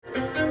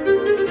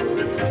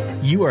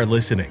You are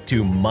listening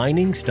to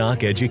Mining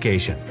Stock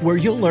Education, where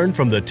you'll learn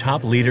from the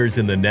top leaders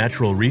in the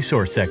natural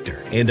resource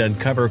sector and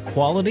uncover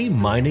quality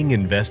mining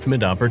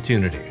investment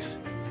opportunities.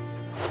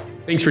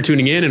 Thanks for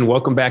tuning in and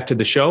welcome back to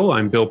the show.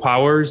 I'm Bill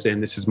Powers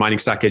and this is Mining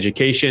Stock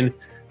Education.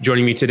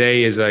 Joining me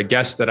today is a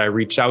guest that I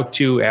reached out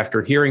to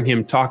after hearing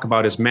him talk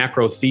about his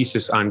macro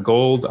thesis on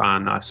gold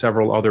on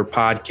several other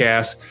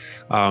podcasts.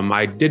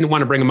 I didn't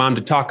want to bring him on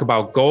to talk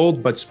about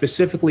gold, but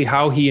specifically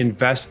how he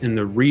invests in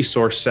the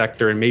resource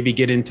sector and maybe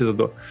get into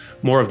the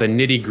more of the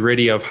nitty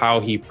gritty of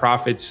how he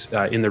profits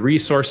in the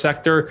resource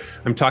sector.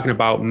 I'm talking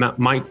about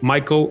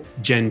Michael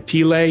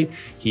Gentile.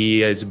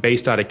 He is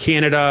based out of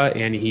Canada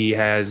and he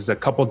has a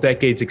couple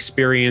decades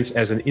experience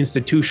as an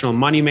institutional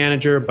money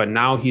manager, but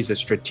now he's a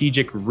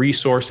strategic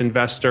resource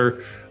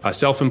investor,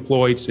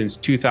 self-employed since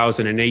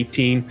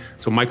 2018.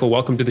 So Michael,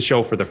 welcome to the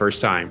show for the first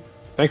time.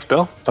 Thanks,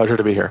 Bill. Pleasure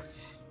to be here.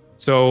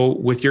 So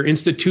with your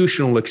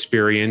institutional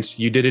experience,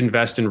 you did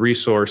invest in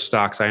resource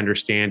stocks, I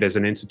understand, as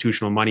an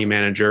institutional money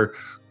manager.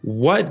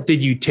 What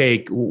did you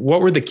take? What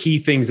were the key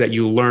things that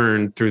you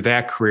learned through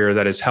that career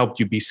that has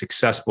helped you be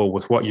successful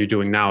with what you're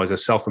doing now as a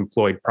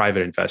self-employed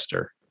private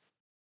investor?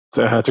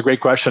 It's a great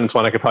question. It's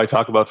one I could probably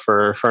talk about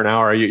for an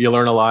hour. You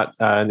learn a lot.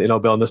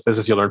 Bill, in this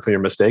business, you learn from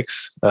your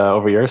mistakes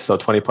over years. So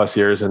 20 plus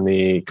years in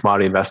the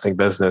commodity investing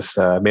business,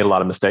 made a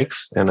lot of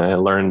mistakes. And I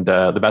learned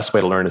the best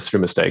way to learn is through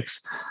mistakes.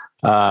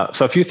 So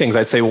a few things.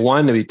 I'd say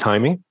one would be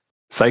timing.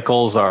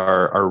 Cycles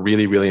are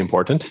really, really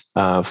important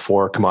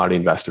for commodity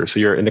investors. So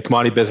you're in the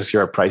commodity business,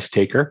 you're a price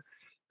taker.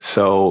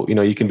 So,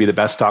 you can be the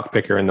best stock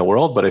picker in the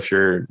world, but if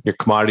your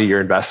commodity you're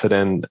invested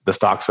in, the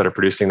stocks that are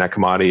producing that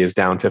commodity is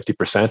down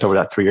 50% over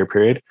that 3-year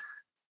period,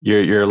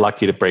 you're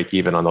lucky to break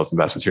even on those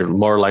investments. You're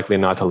more likely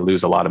not to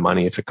lose a lot of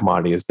money if the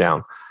commodity is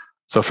down.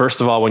 So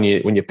first of all, when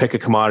you pick a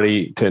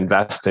commodity to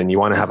invest in, you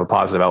want to have a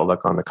positive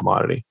outlook on the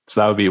commodity.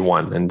 So that would be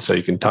one. And so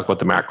you can talk about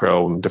the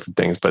macro and different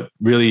things, but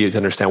really to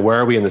understand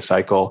where are we in the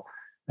cycle,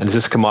 and is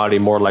this commodity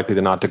more likely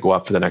than not to go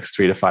up for the next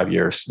 3 to 5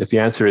 years? If the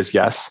answer is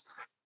yes,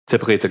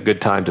 typically it's a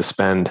good time to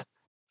spend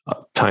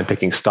time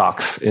picking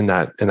stocks in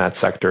that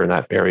sector, in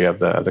that area of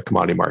the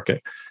commodity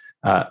market.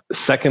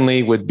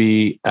 Secondly, would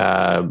be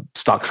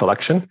stock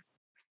selection.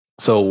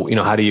 So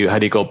how do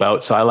you go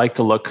about? So I like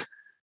to look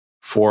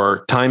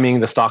for timing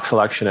the stock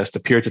selection as to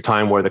periods of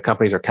time where the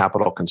companies are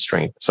capital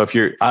constrained. So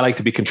I like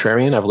to be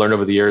contrarian. I've learned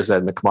over the years that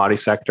in the commodity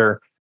sector,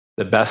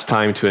 the best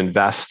time to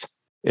invest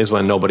is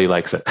when nobody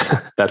likes it.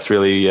 That's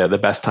really the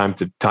best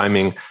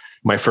timing.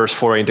 My first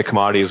foray into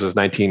commodities was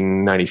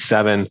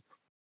 1997.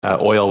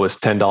 Oil was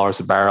 $10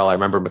 a barrel. I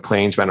remember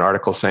Maclean's ran an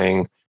article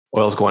saying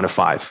oil's going to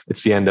 $5.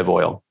 It's the end of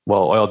oil.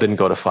 Well, oil didn't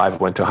go to $5,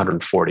 it went to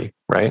 140,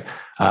 right?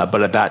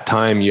 But at that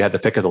time, you had the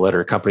pick of the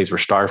litter. Companies were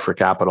starved for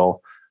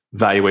capital.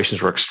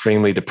 Valuations were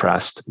extremely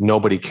depressed.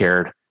 Nobody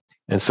cared.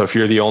 And so if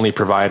you're the only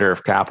provider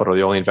of capital,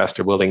 the only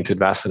investor willing to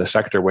invest in a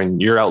sector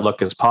when your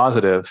outlook is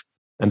positive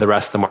and the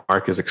rest of the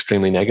market is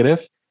extremely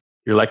negative,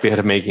 your likelihood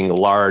of making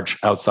large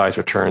outsized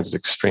returns is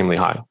extremely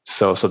high.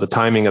 So the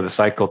timing of the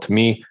cycle, to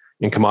me,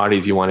 in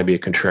commodities, you want to be a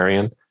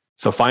contrarian.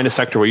 So find a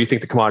sector where you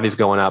think the commodity is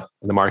going up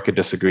and the market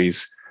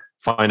disagrees.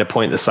 Find a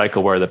point in the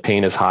cycle where the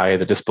pain is high,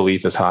 the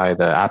disbelief is high,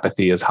 the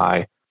apathy is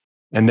high.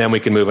 And then we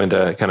can move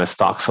into kind of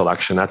stock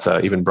selection. That's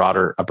a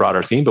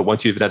broader theme. But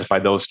once you've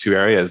identified those two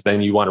areas,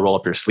 then you want to roll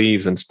up your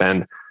sleeves and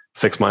spend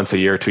 6 months, a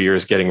year, 2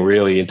 years getting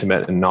really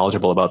intimate and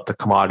knowledgeable about the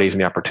commodities and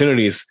the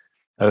opportunities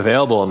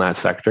available in that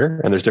sector.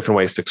 And there's different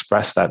ways to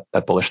express that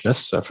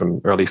bullishness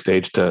from early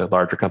stage to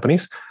larger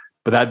companies.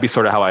 But that'd be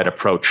sort of how I'd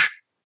approach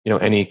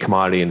any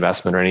commodity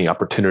investment or any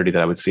opportunity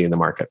that I would see in the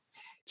market.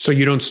 So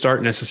you don't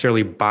start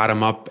necessarily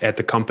bottom up at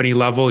the company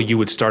level. You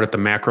would start at the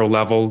macro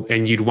level,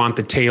 and you'd want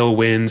the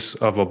tailwinds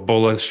of a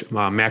bullish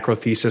macro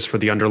thesis for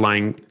the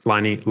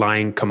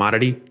underlying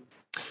commodity.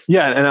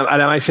 Yeah, and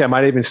I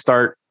might even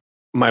start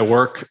my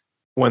work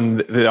when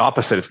the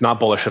opposite. It's not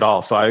bullish at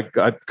all. So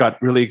I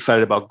got really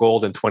excited about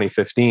gold in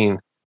 2015,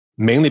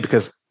 mainly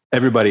because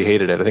everybody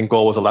hated it. I think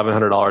gold was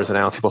 $1,100 an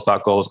ounce. People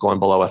thought gold was going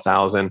below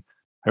 1,000.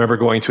 I remember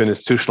going to an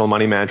institutional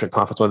money management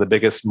conference, one of the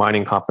biggest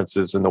mining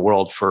conferences in the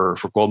world for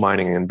gold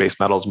mining and base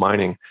metals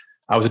mining.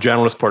 I was a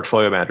generalist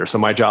portfolio manager. So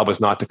my job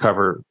was not to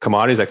cover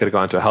commodities. I could have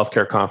gone to a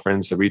healthcare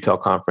conference, a retail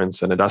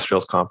conference, an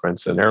industrials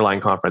conference, an airline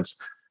conference.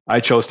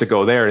 I chose to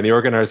go there. And the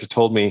organizer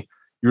told me,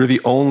 you're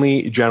the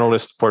only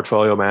generalist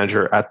portfolio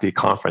manager at the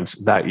conference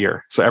that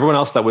year. So everyone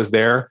else that was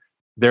there,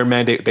 their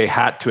mandate, they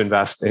had to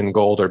invest in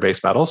gold or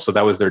base metals. So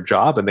that was their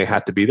job and they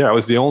had to be there. I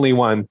was the only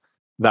one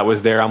that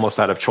was there almost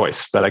out of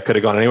choice, that I could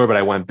have gone anywhere, but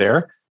I went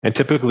there. And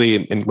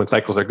typically when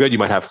cycles are good, you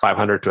might have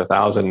 500 to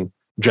 1,000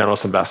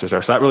 generalist investors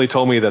there. So that really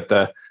told me that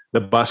the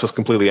bus was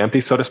completely empty,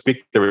 so to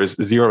speak. There was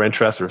zero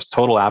interest. There was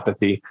total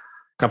apathy.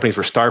 Companies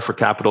were starved for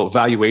capital.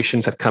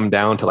 Valuations had come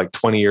down to like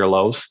 20-year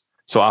lows.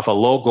 So off a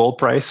low gold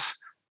price,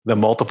 the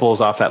multiples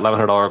off that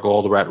 $1,100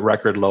 gold were at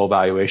record low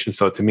valuation.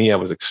 So to me, I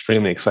was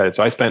extremely excited.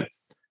 So I spent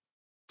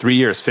 3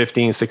 years,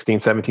 15, 16,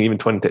 17, even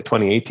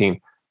 2018,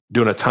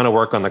 doing a ton of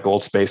work on the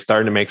gold space,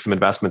 starting to make some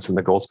investments in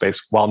the gold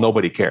space while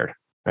nobody cared,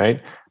 right?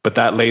 But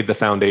that laid the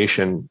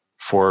foundation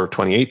before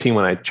 2018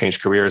 when I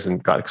changed careers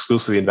and got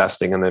exclusively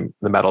investing in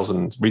the metals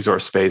and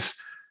resource space,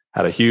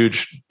 had a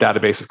huge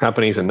database of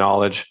companies and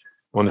knowledge.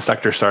 When the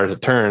sector started to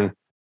turn,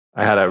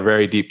 I had a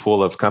very deep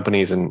pool of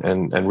companies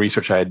and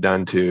research I had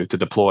done to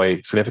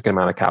deploy significant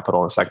amount of capital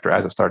in the sector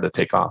as it started to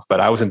take off. But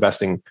I was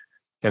investing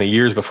kind of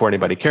years before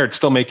anybody cared,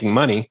 still making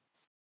money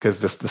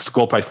because this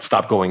gold price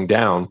stopped going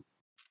down.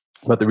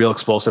 But the real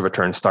explosive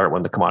returns start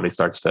when the commodity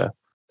starts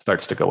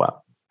to go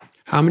up.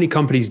 How many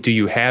companies do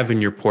you have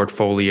in your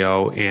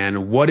portfolio,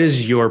 and what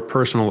is your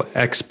personal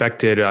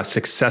expected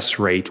success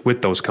rate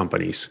with those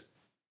companies?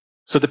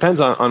 So it depends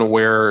on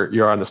where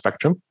you're on the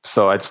spectrum.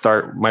 So I'd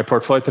start my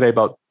portfolio today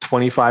about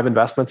 25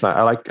 investments.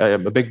 I'm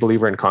a big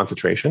believer in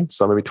concentration.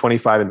 So maybe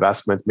 25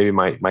 investments, maybe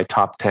my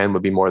top 10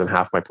 would be more than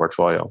half my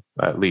portfolio,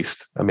 at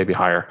least, maybe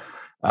higher.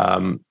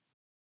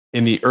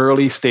 In the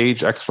early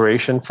stage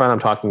exploration front, I'm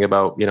talking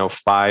about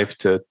 $5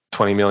 to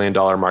 $20 million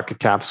market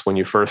caps when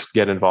you first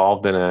get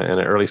involved in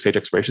an early stage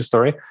exploration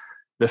story.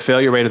 The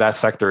failure rate of that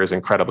sector is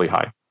incredibly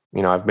high.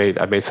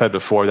 I've said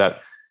before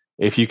that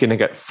if you can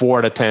get 4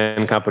 out of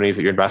 10 companies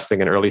that you're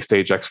investing in early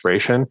stage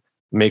exploration,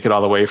 make it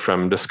all the way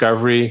from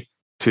discovery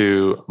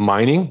to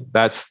mining,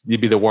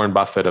 you'd be the Warren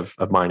Buffett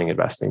of mining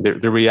investing.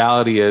 The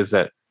reality is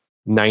that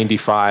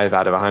 95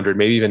 out of 100,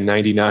 maybe even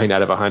 99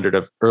 out of 100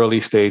 of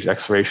early stage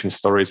exploration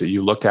stories that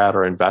you look at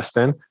or invest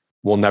in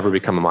will never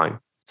become a mine.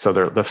 So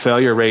the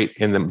failure rate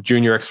in the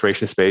junior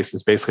exploration space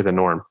is basically the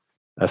norm.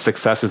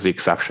 Success is the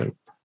exception.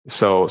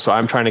 So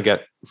I'm trying to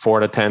get 4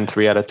 out of 10,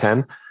 3 out of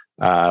 10,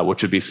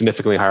 which would be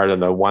significantly higher than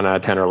the 1 out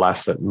of 10 or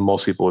less that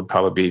most people would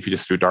probably be if you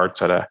just threw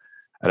darts at a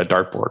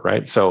dartboard,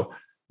 right? So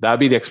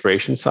that'd be the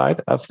exploration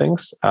side of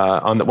things.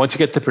 Once you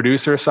get to the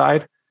producer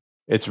side,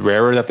 it's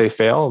rarer that they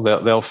fail.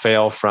 They'll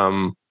fail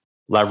from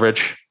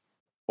leverage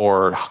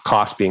or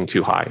cost being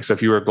too high. So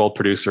if you were a gold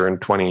producer in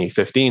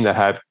 2015 that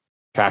had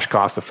cash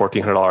cost of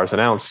 $1,400 an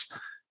ounce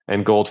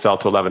and gold fell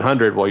to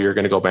 $1,100, well, you're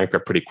going to go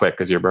bankrupt pretty quick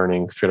because you're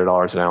burning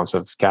 $300 an ounce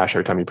of cash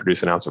every time you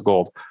produce an ounce of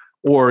gold.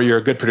 Or you're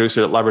a good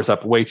producer that levers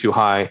up way too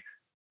high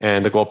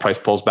and the gold price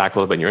pulls back a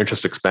little bit and your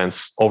interest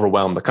expense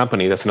overwhelm the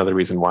company. That's another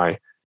reason why.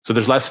 So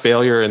there's less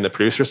failure in the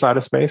producer side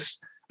of space,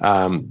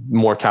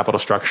 more capital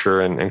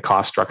structure and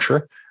cost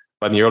structure.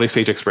 But in the early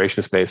stage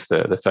exploration space,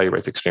 the failure rate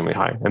is extremely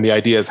high. And the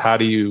idea is, how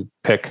do you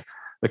pick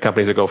the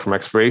companies that go from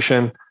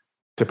exploration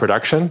to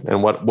production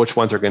and which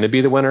ones are going to be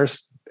the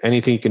winners?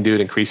 Anything you can do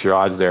to increase your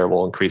odds there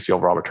will increase the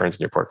overall returns in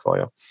your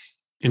portfolio.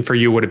 And for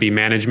you, would it be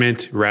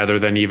management rather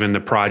than even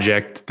the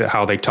project,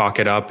 how they talk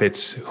it up?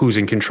 It's who's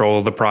in control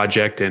of the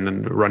project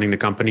and running the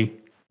company?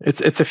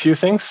 It's a few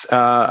things.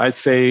 I'd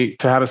say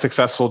to have a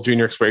successful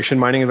junior exploration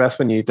mining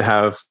investment, you need to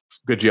have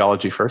good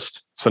geology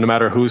first. So no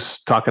matter who's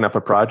talking up a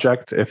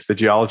project, if the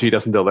geology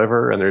doesn't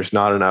deliver and there's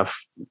not enough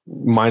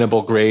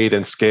mineable grade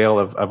and scale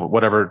of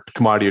whatever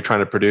commodity you're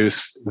trying to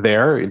produce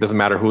there, it doesn't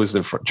matter who's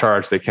in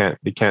charge. They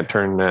can't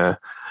turn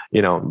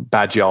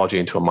bad geology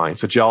into a mine.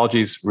 So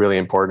geology is really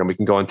important, and we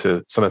can go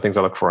into some of the things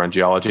I look for on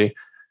geology.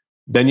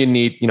 Then you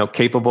need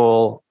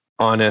capable,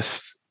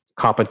 honest,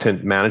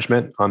 competent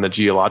management on the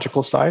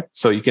geological side.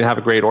 So you can have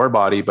a great ore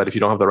body, but if you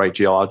don't have the right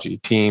geology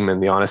team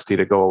and the honesty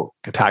to go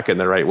attack it in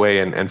the right way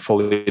and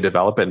fully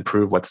develop it and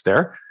prove what's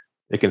there,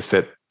 it can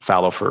sit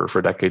fallow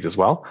for decades as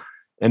well.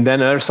 And then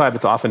another side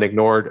that's often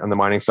ignored on the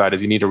mining side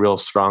is you need a real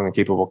strong and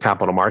capable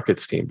capital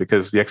markets team,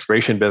 because the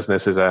exploration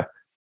business is a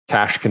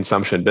cash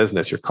consumption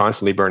business. You're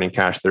constantly burning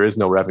cash. There is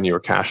no revenue or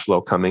cash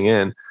flow coming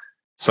in.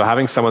 So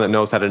having someone that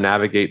knows how to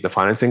navigate the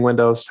financing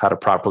windows, how to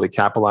properly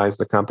capitalize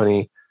the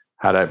company,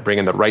 how to bring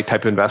in the right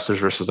type of investors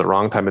versus the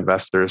wrong type of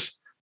investors.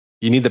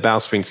 You need the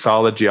balance between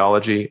solid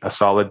geology, a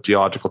solid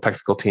geological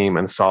technical team,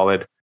 and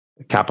solid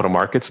capital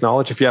markets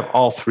knowledge. If you have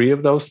all three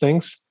of those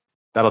things,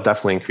 that'll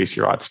definitely increase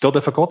your odds. Still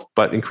difficult,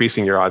 but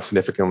increasing your odds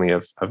significantly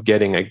of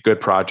getting a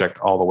good project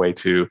all the way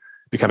to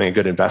becoming a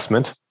good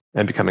investment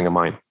and becoming a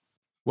mine.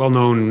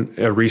 Well-known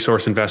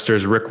resource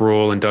investors, Rick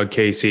Rule and Doug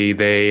Casey,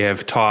 they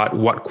have taught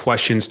what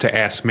questions to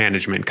ask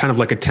management, kind of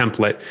like a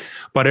template.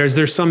 But is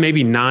there some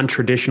maybe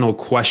non-traditional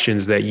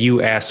questions that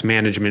you ask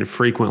management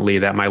frequently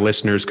that my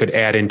listeners could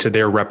add into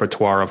their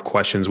repertoire of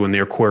questions when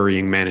they're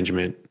querying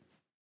management?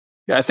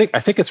 Yeah, I think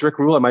it's Rick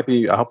Rule. It might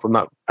be, I hope I'm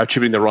not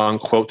attributing the wrong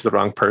quote to the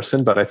wrong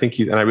person, but I think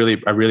and I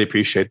really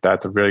appreciate that.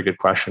 It's a very good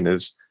question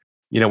is,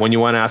 when you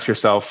want to ask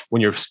yourself,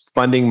 when you're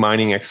funding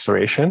mining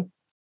exploration,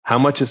 how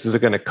much is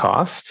it going to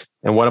cost?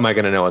 And what am I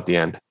going to know at the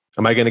end?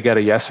 Am I going to get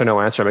a yes or no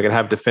answer? Am I going to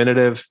have a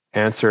definitive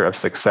answer of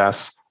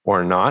success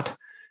or not?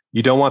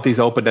 You don't want these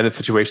open-ended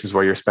situations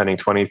where you're spending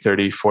 $20,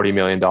 $30, $40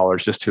 million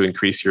just to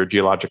increase your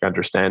geologic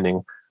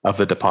understanding of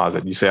the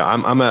deposit. You say,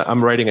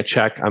 I'm writing a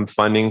check, I'm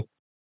funding.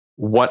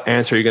 What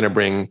answer are you going to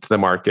bring to the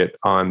market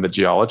on the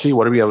geology?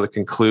 What are we able to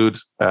conclude,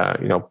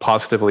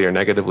 positively or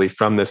negatively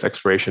from this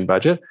exploration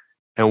budget?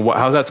 And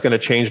how's that's going to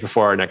change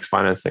before our next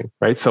financing,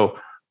 right? So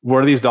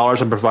what are these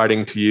dollars I'm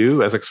providing to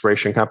you as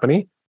exploration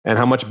company? And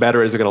how much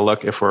better is it going to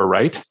look if we're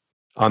right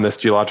on this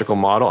geological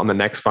model on the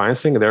next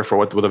financing? And therefore,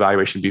 what will the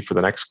valuation be for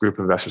the next group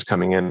of investors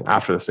coming in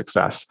after the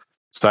success?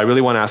 So I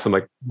really want to ask them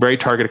like very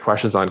targeted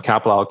questions on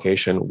capital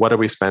allocation. What are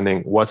we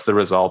spending? What's the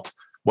result?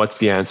 What's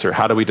the answer?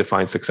 How do we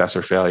define success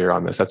or failure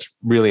on this? That's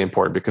really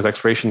important because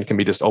exploration can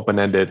be just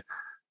open-ended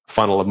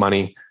funnel of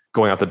money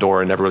going out the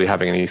door and never really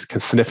having any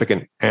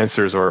significant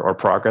answers or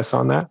progress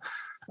on that.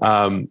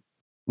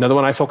 Another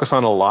one I focus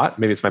on a lot,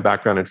 maybe it's my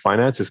background in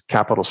finance, is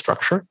capital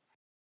structure.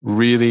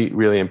 Really,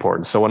 really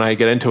important. So when I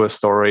get into a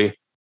story,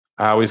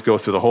 I always go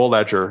through the whole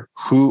ledger.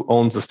 Who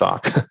owns the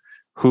stock?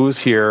 Who's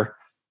here?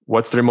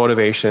 What's their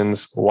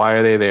motivations? Why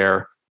are they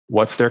there?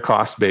 What's their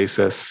cost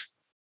basis?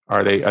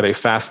 Are they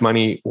fast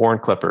money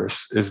warrant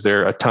clippers? Is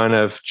there a ton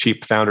of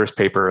cheap founders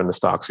paper in the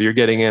stock? So you're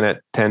getting in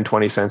at 10,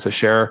 20 cents a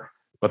share,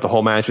 but the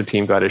whole management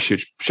team got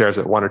issued shares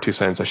at 1 or 2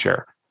 cents a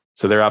share.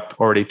 So they're up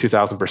already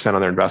 2,000%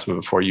 on their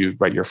investment before you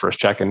write your first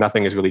check, and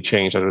nothing has really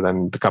changed other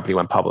than the company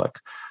went public.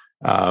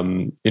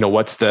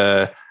 What's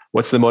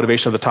the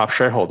motivation of the top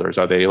shareholders?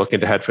 Are they looking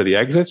to head for the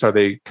exits? Are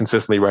they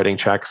consistently writing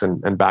checks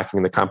and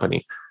backing the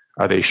company?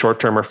 Are they short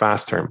term or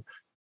fast term?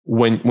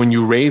 When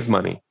you raise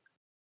money,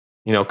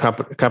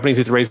 companies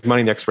need to raise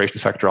money in the exploration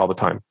sector all the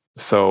time.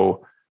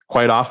 So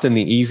quite often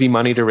the easy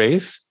money to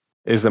raise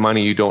is the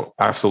money you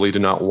absolutely do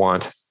not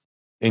want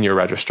in your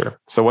register.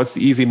 So what's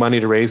the easy money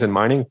to raise in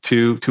mining?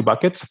 Two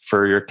buckets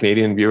for your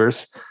Canadian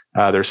viewers.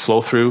 There's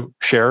flow through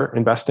share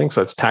investing.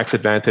 So it's tax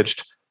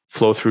advantaged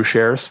flow through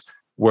shares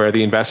where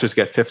the investors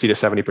get 50 to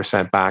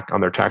 70% back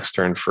on their tax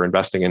return for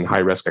investing in high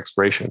risk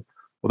exploration.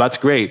 Well, that's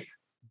great.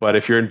 But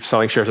if you're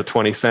selling shares at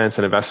 20 cents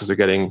and investors are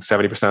getting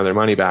 70% of their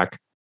money back,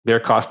 their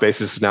cost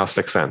basis is now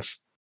 6 cents,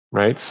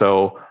 right?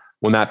 So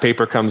when that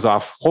paper comes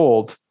off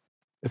hold,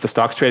 if the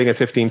stock's trading at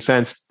 15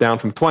 cents down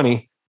from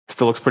 20,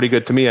 still looks pretty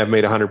good to me. I've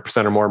made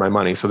 100% or more of my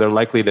money. So they're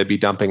likely to be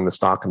dumping the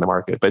stock in the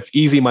market. But it's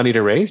easy money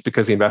to raise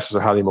because the investors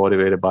are highly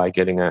motivated by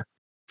getting a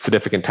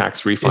significant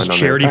tax refund. Is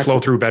charity flow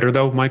through better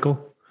though,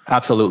 Michael?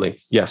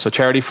 Absolutely. Yeah. So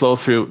charity flow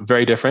through,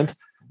 very different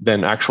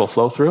than actual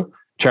flow through.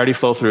 Charity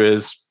flow through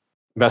is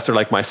investor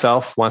like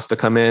myself wants to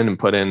come in and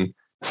put in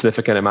a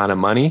significant amount of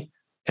money.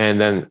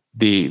 And then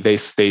they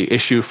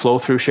issue flow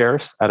through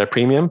shares at a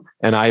premium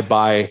and I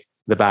buy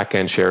the back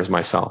end shares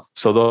myself.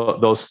 So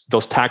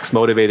those tax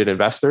motivated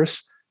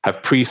investors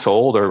have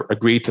pre-sold or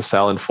agreed to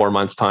sell in 4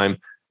 months' time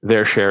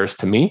their shares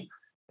to me.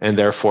 And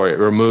therefore it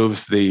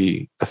removes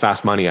the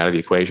fast money out of the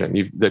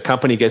equation. The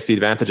company gets the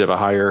advantage of a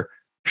higher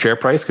share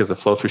price because the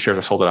flow through shares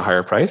are sold at a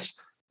higher price,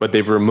 but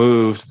they've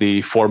removed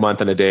the 4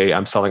 month and a day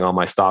I'm selling all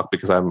my stock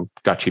because I've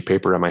got cheap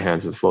paper in my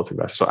hands as a flow through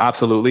investor. So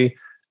absolutely,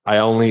 I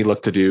only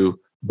look to do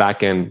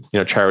back end,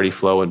 charity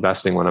flow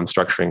investing when I'm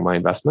structuring my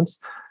investments.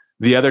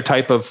 The other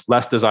type of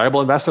less desirable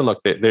investment,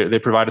 look, they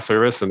provide a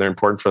service and they're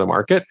important for the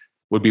market,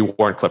 would be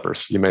warrant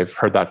clippers. You may have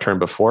heard that term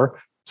before.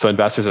 So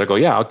investors that go,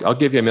 yeah, I'll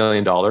give you $1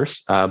 million,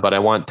 but I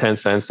want 10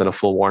 cents and a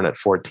full warrant at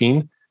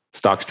 14.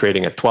 Stocks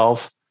trading at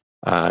 12.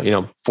 4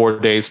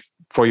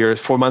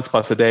 months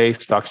plus a day.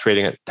 Stocks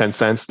trading at 10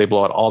 cents. They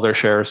blow out all their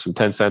shares from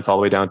 10 cents all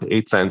the way down to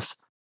 8 cents,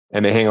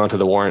 and they hang on to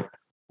the warrant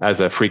as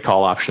a free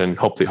call option.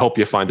 Hope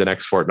you find the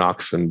next Fort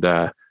Knox and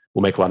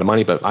we'll make a lot of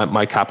money. But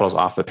my capital is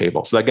off the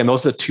table. So again,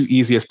 those are the two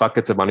easiest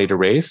buckets of money to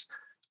raise.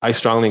 I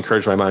strongly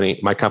encourage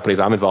my companies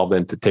I'm involved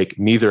in to take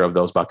neither of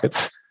those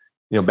buckets.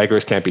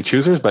 Beggars can't be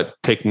choosers, but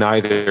take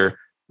neither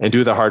and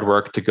do the hard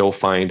work to go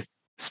find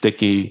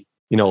sticky,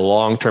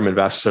 long-term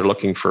investors that are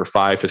looking for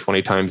 5 to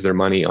 20 times their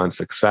money on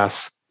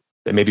success,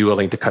 that may be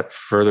willing to cut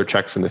further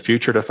checks in the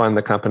future to fund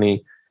the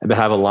company, and to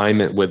have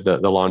alignment with the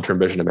long-term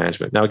vision of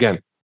management. Now, again,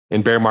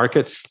 in bear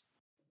markets,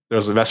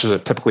 those investors are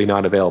typically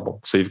not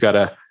available. So you've got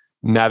to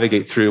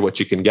navigate through what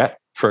you can get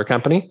for a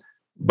company.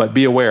 But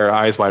be aware,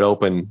 eyes wide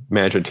open,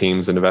 management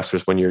teams and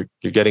investors, when you're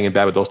getting in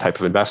bed with those type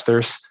of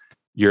investors,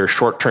 your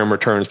short-term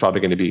return is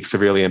probably going to be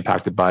severely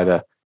impacted by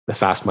the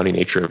fast money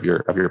nature of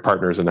your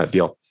partners in that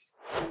deal.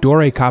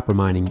 Dore Copper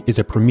Mining is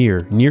a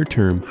premier,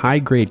 near-term,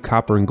 high-grade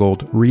copper and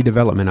gold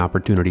redevelopment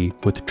opportunity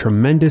with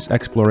tremendous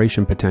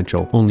exploration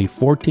potential only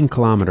 14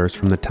 kilometers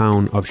from the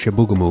town of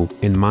Chibougamau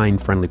in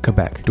mine-friendly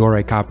Quebec.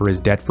 Dore Copper is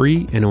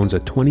debt-free and owns a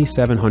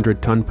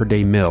 2,700 ton per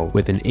day mill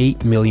with an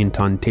 8 million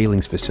ton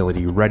tailings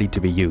facility ready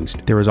to be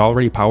used. There is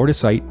already power to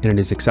site and it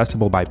is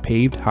accessible by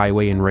paved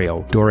highway and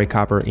rail. Dore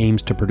Copper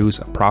aims to produce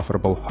a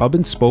profitable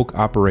hub-and-spoke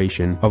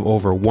operation of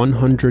over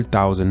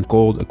 100,000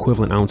 gold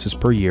equivalent ounces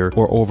per year,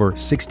 or over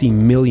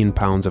 60 million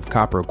pounds of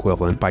copper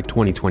equivalent by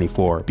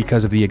 2024.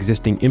 Because of the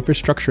existing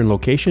infrastructure and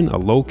location, a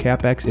low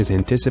capex is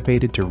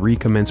anticipated to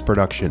recommence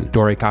production.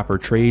 Dore Copper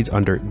trades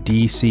under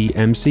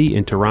DCMC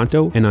in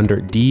Toronto and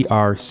under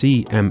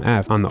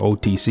DRCMF on the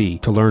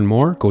OTC. To learn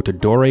more, go to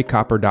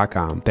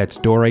dorecopper.com. That's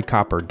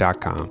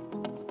dorecopper.com.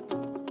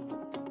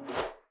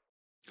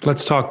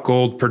 Let's talk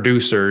gold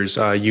producers.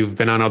 You've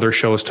been on other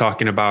shows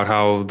talking about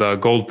how the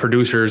gold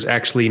producers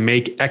actually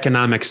make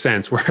economic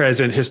sense, whereas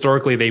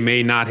historically they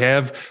may not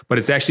have, but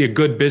it's actually a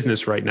good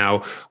business right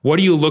now. What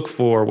do you look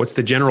for? What's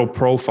the general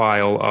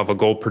profile of a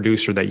gold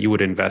producer that you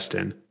would invest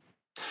in?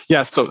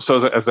 Yeah, so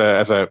as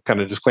a kind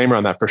of disclaimer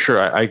on that, for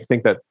sure, I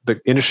think that the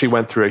industry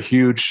went through a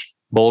huge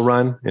bull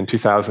run in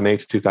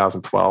 2008 to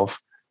 2012.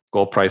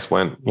 gold price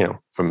went,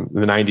 from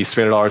the 90s,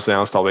 $300 an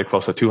ounce, all the way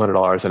close to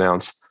 $200 an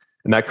ounce.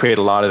 And that created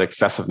a lot of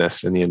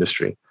excessiveness in the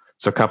industry.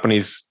 So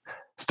companies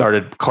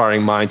started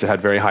acquiring mines that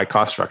had very high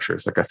cost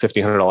structures, like a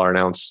 $1,500 an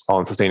ounce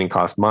all-in sustaining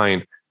cost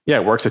mine. Yeah,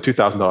 it works at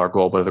 $2,000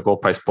 gold, but if the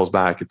gold price pulls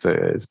back, it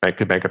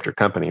could bankrupt your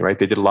company, right?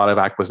 They did a lot of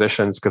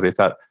acquisitions because they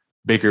thought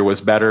bigger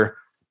was better,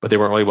 but they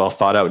weren't really well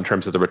thought out in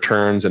terms of the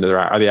returns. And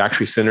are they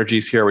actually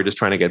synergies here? We're just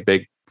trying to get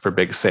big for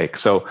big's sake.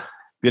 So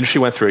the industry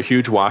went through a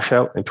huge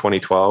washout in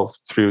 2012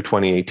 through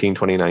 2018,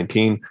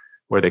 2019,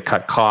 where they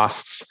cut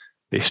costs,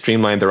 they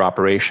streamlined their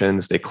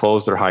operations, they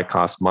closed their high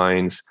cost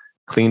mines,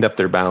 cleaned up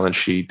their balance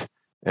sheet,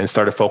 and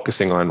started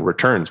focusing on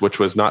returns, which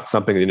was not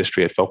something the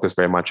industry had focused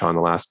very much on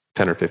the last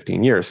 10 or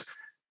 15 years.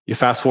 You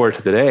fast forward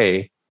to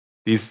today,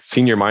 these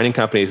senior mining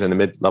companies and the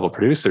mid-level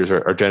producers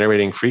are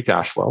generating free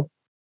cash flow,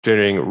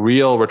 generating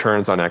real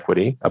returns on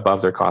equity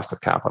above their cost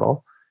of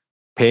capital,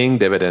 paying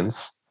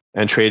dividends,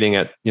 and trading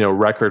at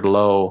record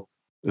low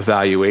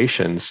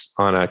valuations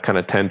on a kind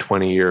of 10,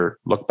 20-year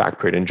look-back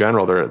period. In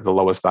general, they're the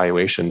lowest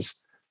valuations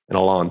in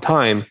a long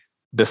time,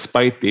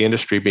 despite the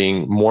industry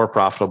being more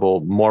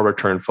profitable, more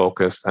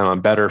return-focused, and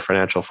on better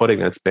financial footing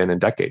than it's been in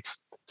decades.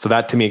 So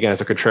that, to me, again,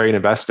 as a contrarian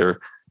investor,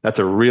 that's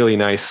a really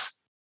nice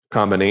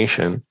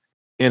combination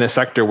in a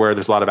sector where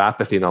there's a lot of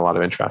apathy and a lot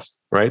of interest,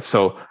 right?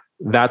 So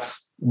that's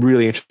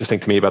really interesting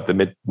to me about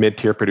the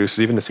mid-tier producers.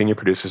 Even the senior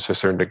producers to a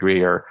certain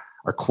degree are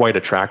quite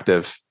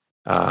attractive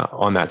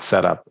on that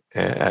setup.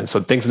 And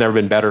so things have never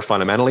been better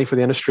fundamentally for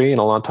the industry in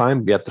a long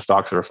time, yet the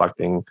stocks are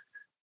reflecting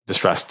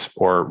distressed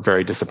or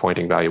very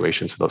disappointing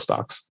valuations for those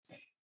stocks.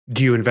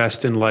 Do you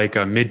invest in like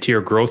a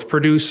mid-tier growth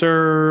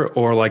producer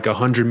or like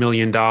 $100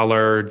 million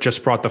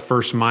just brought the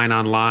first mine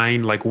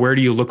online? Like, where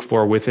do you look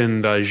for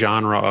within the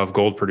genre of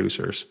gold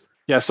producers?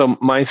 Yeah, so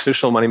my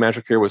institutional money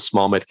manager career was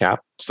small mid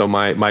cap. So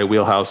my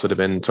wheelhouse would have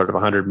been sort of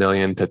 $100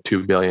 million to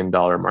 $2 billion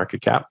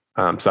market cap.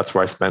 So that's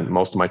where I spent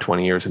most of my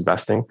 20 years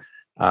investing.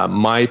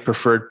 My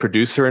preferred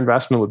producer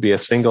investment would be a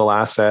single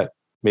asset,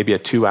 maybe a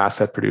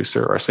 2-asset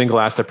producer, or a single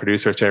asset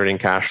producer is generating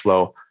cash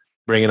flow,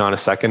 bringing on a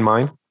second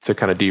mine to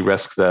kind of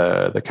de-risk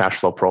the cash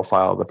flow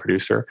profile of the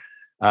producer.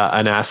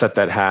 An asset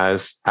that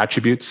has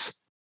attributes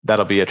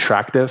that'll be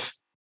attractive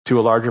to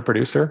a larger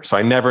producer. So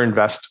I never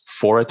invest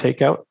for a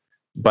takeout,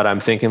 but I'm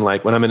thinking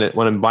like when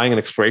I'm buying an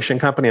exploration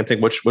company, I'm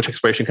thinking which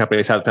exploration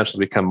companies have the potential to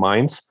become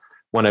mines.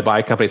 When I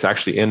buy companies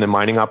actually in the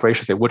mining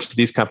operation, say which of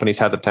these companies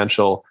have the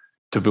potential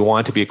to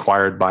want to be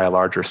acquired by a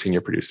larger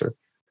senior producer.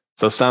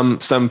 So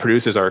some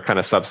producers are kind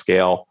of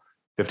subscale,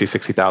 50,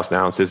 60,000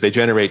 ounces. They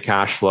generate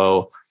cash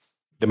flow.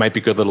 They might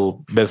be good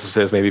little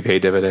businesses, maybe pay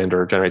dividend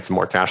or generate some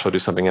more cash flow, do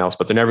something else,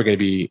 but they're never going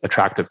to be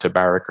attractive to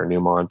Barrick or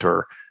Newmont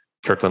or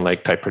Kirkland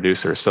Lake type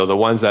producers. So the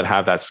ones that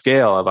have that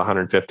scale of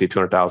 150,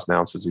 200,000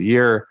 ounces a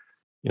year,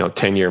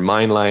 10-year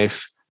mine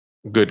life,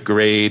 good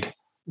grade,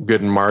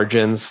 good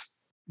margins,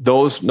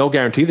 those, no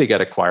guarantee they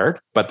get acquired,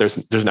 but there's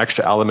an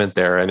extra element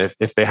there. And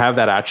if they have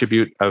that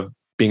attribute of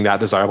being that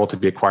desirable to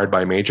be acquired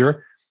by a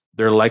major,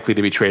 they're likely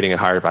to be trading at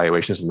higher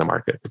valuations in the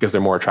market because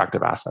they're more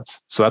attractive assets.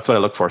 So that's what I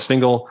look for.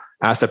 Single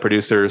asset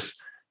producers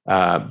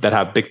that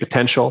have big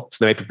potential.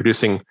 So they might be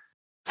producing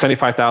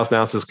 75,000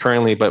 ounces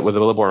currently, but with a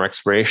little more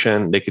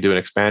exploration, they could do an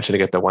expansion to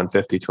get to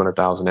 150,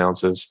 200,000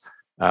 ounces.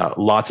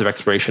 Lots of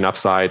exploration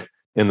upside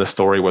in the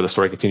story where the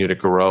story continue to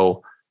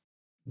grow,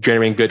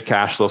 generating good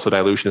cash flow. So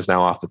dilution is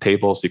now off the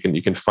table. So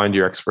you can fund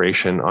your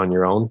exploration on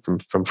your own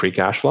from free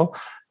cash flow.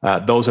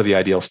 Those are the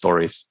ideal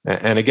stories.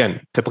 And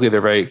again, typically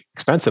they're very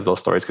expensive, those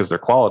stories, because they're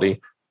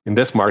quality. In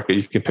this market,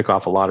 you can pick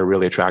off a lot of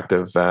really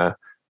attractive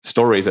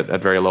stories at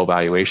very low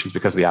valuations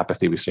because of the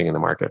apathy we're seeing in the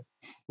market.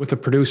 With a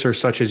producer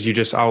such as you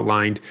just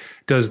outlined,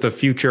 does the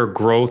future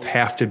growth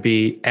have to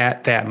be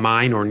at that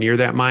mine or near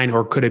that mine,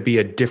 or could it be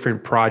a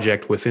different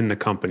project within the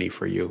company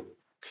for you?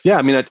 Yeah,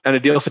 I mean, an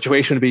ideal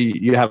situation would be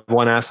you have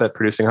one asset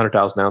producing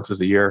 100,000 ounces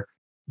a year,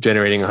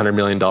 generating $100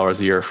 million a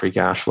year of free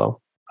cash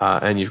flow.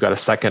 And you've got a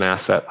second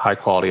asset, high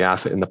quality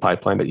asset in the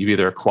pipeline that you've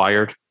either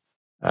acquired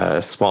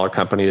a smaller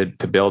company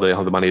to build, they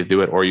have the money to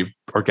do it, or you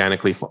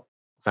organically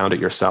found it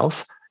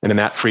yourself. And then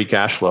that free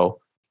cash flow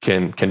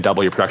can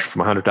double your production from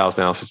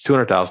 100,000 ounces to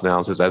 200,000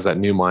 ounces as that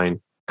new mine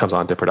comes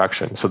onto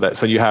production.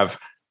 So you have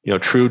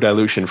true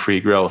dilution free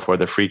growth where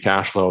the free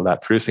cash flow of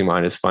that producing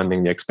mine is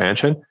funding the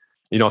expansion.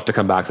 You don't have to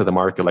come back to the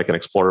market like an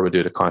explorer would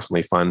do to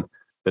constantly fund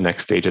the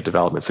next stage of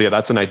development. So yeah,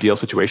 that's an ideal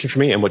situation for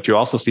me. And what you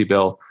also see,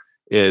 Bill,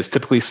 is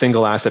typically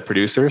single asset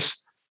producers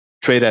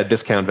trade at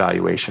discount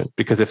valuation,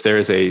 because if there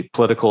is a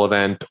political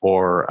event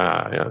or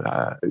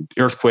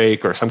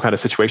earthquake or some kind of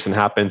situation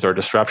happens or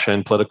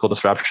disruption, political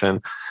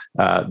disruption,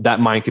 that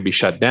mine could be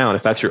shut down.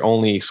 If that's your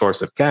only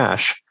source of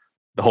cash,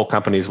 the whole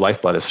company's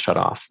lifeblood is shut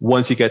off.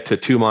 Once you get to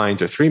 2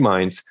 mines or 3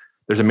 mines,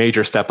 there's a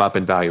major step up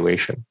in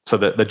valuation. So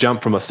the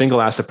jump from a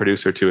single asset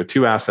producer to a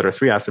 2-asset or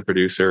 3-asset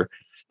producer,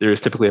 there is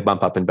typically a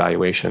bump up in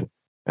valuation.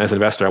 And as an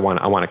investor, I want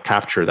to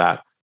capture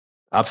that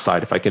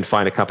upside. If I can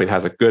find a company that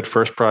has a good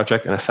first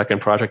project and a second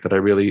project that I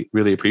really,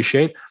 really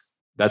appreciate,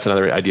 that's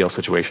another ideal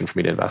situation for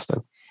me to invest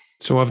in.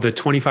 So of the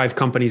 25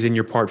 companies in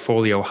your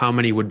portfolio, how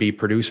many would be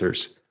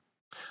producers?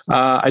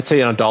 I'd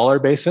say on a dollar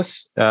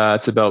basis,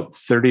 it's about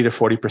 30 to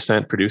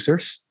 40%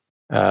 producers,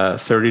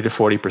 30 to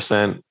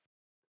 40%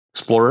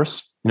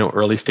 explorers,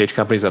 early stage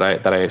companies that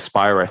I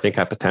aspire or I think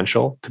have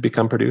potential to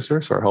become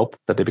producers or hope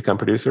that they become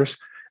producers.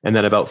 And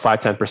then about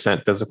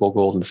 5-10% physical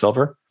gold and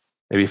silver,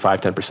 maybe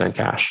 5-10%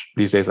 cash.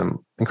 These days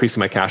I'm increasing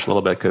my cash a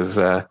little bit because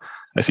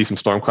I see some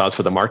storm clouds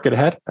for the market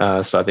ahead.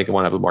 So I think I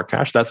want to have a little more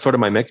cash. That's sort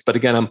of my mix. But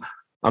again,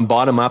 I'm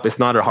bottom up. It's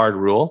not a hard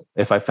rule.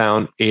 If I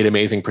found 8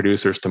 amazing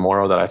producers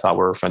tomorrow that I thought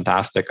were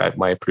fantastic,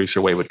 my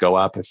producer weight would go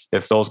up.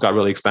 If those got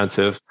really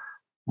expensive,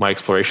 my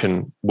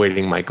exploration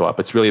weighting might go up.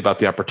 It's really about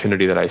the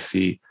opportunity that I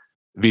see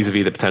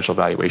vis-a-vis the potential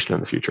valuation in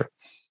the future.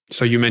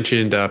 So you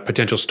mentioned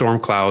potential storm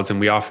clouds, and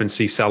we often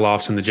see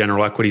sell-offs in the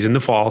general equities in the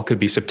fall. Could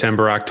be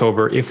September,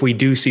 October. If we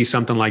do see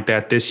something like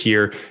that this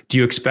year, do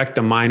you expect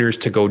the miners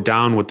to go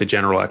down with the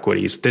general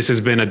equities? This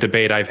has been a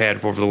debate I've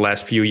had over the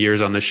last few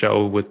years on the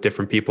show with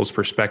different people's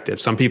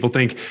perspectives. Some people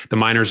think the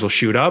miners will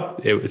shoot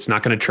up. It's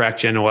not going to track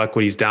general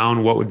equities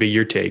down. What would be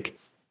your take?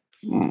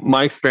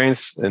 My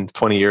experience in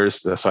 20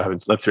 years, so I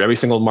haven't lived through every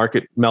single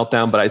market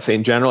meltdown, but I'd say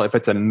in general, if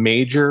it's a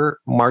major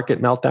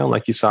market meltdown,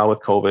 like you saw with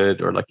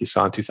COVID, or like you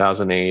saw in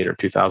 2008 or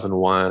 2001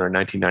 or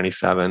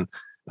 1997,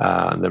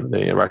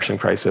 the Russian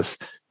crisis,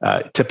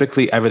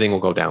 typically everything will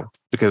go down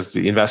because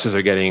the investors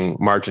are getting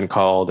margin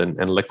called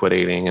and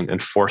liquidating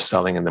and forced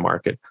selling in the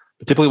market.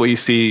 But typically what you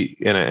see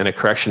in a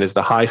correction is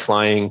the high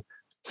flying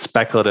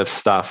speculative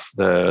stuff,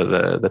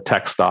 the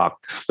tech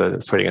stocks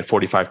that's trading at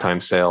 45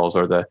 times sales,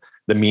 or the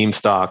meme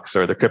stocks,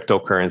 or the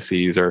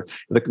cryptocurrencies, or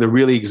the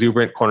really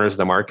exuberant corners of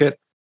the market.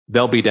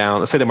 They'll be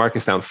down. Let's say the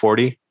market's down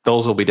 40,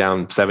 those will be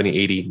down 70,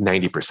 80,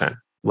 90%,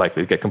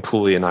 likely to get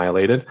completely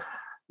annihilated.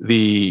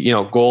 The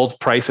gold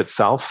price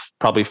itself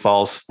probably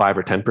falls 5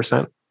 or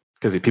 10%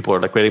 because people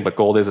are liquidating, but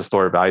gold is a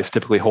store of value.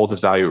 Typically holds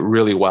its value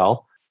really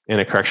well in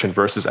a correction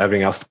versus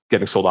everything else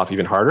getting sold off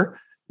even harder.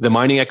 The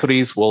mining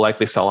equities will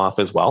likely sell off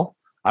as well.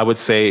 I would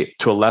say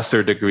to a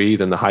lesser degree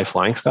than the high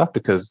flying stuff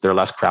because they're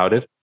less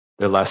crowded.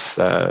 They're less,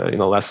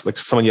 less like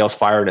someone yells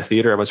fire in a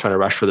theater. Everyone's trying to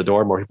rush for the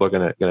door. More people are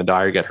going to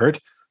die or get hurt.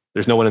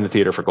 There's no one in the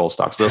theater for gold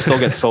stocks. So they'll still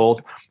get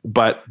sold,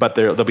 but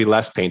they'll be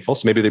less painful.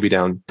 So maybe they'll be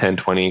down 10,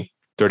 20,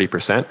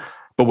 30%.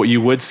 But what you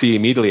would see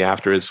immediately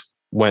after is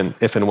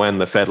if and when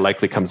the Fed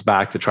likely comes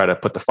back to try to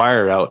put the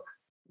fire out,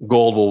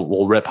 gold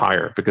will rip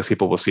higher because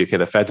people will see, okay,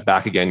 the Fed's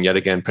back yet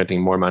again,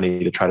 printing more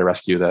money to try to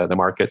rescue the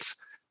markets.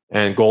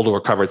 And gold will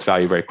recover its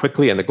value very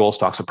quickly. And the gold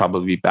stocks will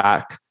probably be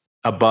back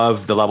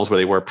above the levels where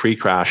they were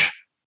pre-crash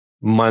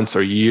months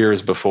or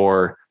years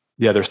before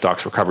the other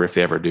stocks recover, if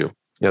they ever do.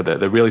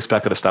 The really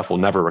speculative stuff will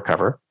never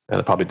recover and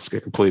it'll probably just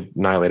get completely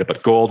annihilated.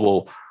 But gold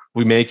will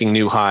be making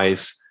new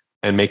highs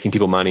and making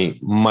people money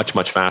much,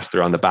 much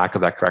faster on the back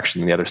of that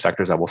correction than the other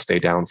sectors that will stay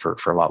down for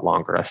a lot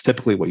longer. That's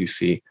typically what you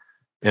see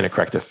in a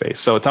corrective phase.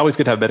 So it's always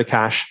good to have a bit of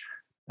cash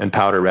and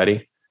powder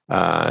ready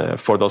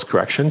for those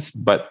corrections.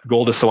 But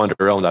gold is so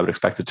under-owned, I would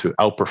expect it to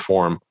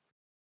outperform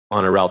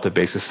on a relative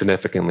basis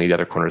significantly the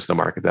other corners of the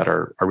market that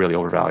are really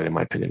overvalued, in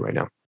my opinion, right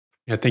now.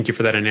 Yeah, thank you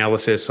for that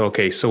analysis.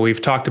 Okay, so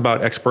we've talked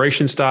about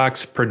exploration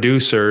stocks,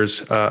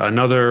 producers.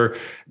 Another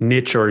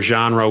niche or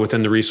genre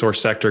within the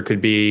resource sector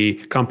could be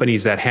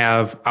companies that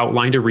have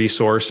outlined a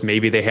resource.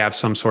 Maybe they have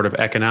some sort of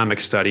economic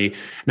study.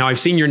 Now, I've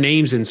seen your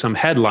names in some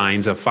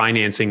headlines of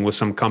financing with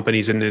some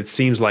companies, and it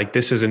seems like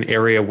this is an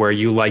area where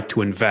you like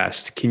to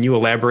invest. Can you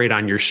elaborate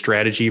on your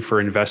strategy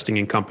for investing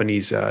in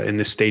companies in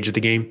this stage of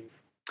the game?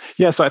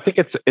 Yeah, so I think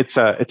it's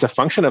a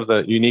function of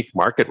the unique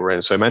market we're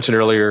in. So I mentioned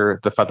earlier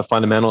the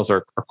fundamentals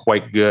are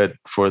quite good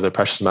for the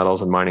precious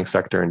metals and mining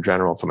sector in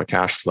general from a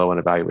cash flow and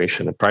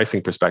evaluation and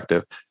pricing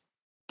perspective.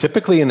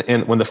 Typically,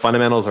 when the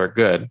fundamentals are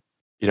good,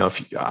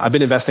 I've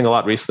been investing a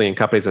lot recently in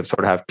companies that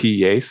sort of have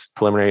PEAs,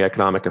 preliminary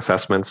economic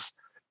assessments,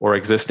 or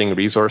existing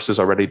resources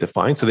already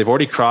defined. So they've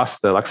already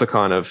crossed the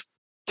lexicon of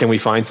can we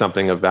find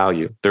something of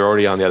value? They're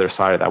already on the other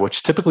side of that,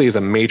 which typically is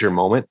a major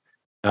moment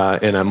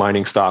in a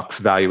mining stock's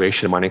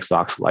valuation, a mining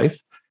stock's life.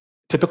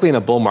 Typically in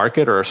a bull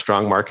market or a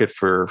strong market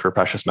for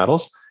precious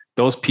metals,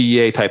 those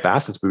PEA type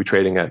assets will be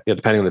trading at,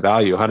 depending on the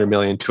value, 100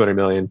 million, 200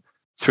 million,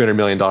 $300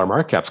 million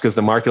market caps, because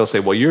the market will say,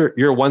 well,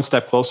 you're one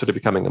step closer to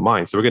becoming a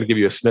mine. So we're going to give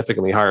you a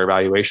significantly higher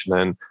valuation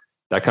than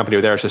that company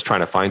over there is just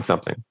trying to find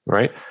something,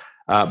 right?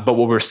 But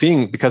what we're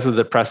seeing, because of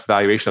the depressed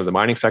valuation of the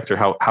mining sector,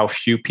 how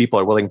few people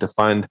are willing to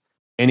fund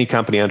any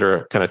company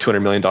under kind of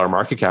 $200 million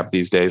market cap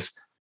these days,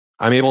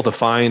 I'm able to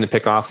find and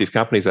pick off these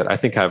companies that I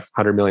think have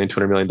 $100 million,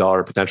 $200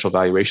 million potential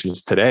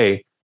valuations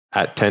today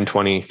at 10,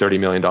 20, $30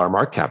 million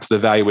market caps. The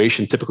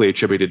valuation typically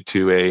attributed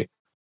to a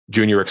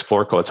junior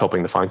explorer that's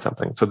hoping to find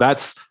something. So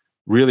that's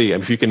really,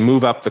 if you can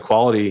move up the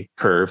quality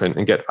curve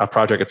and get a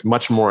project that's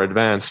much more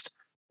advanced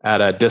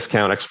at a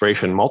discount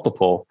exploration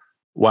multiple,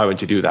 why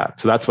wouldn't you do that?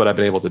 So that's what I've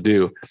been able to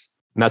do.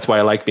 And that's why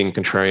I like being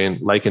contrarian,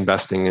 like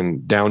investing in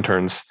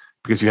downturns,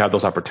 because you have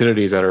those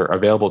opportunities that are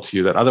available to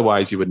you that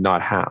otherwise you would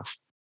not have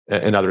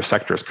in other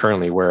sectors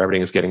currently, where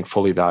everything is getting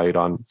fully valued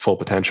on full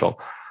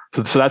potential.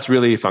 So that's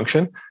really a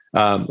function.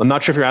 I'm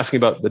not sure if you're asking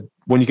about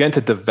when you get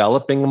into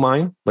developing a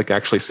mine, like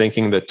actually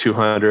sinking the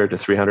 200 to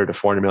 300 to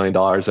 400 million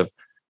dollars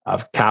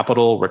of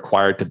capital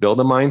required to build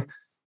a mine,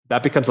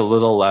 that becomes a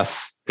little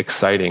less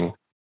exciting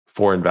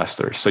for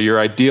investors. So your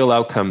ideal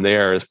outcome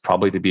there is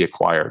probably to be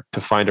acquired,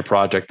 to find a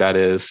project that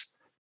is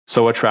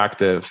so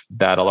attractive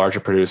that a larger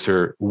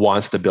producer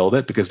wants to build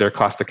it because their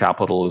cost of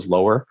capital is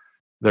lower,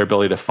 their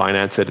ability to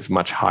finance it is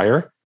much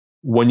higher.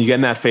 When you get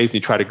in that phase and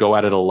you try to go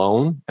at it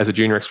alone as a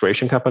junior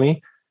exploration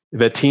company,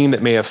 the team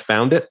that may have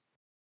found it,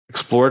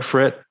 explored for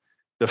it,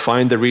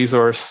 defined the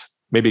resource,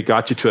 maybe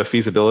got you to a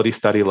feasibility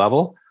study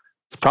level,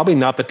 it's probably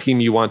not the team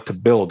you want to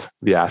build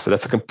the asset.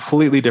 That's a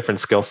completely different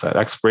skill set.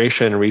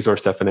 Exploration,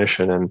 resource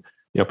definition,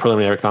 and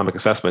preliminary economic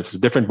assessments is a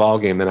different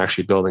ballgame than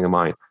actually building a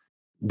mine.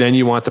 Then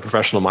you want the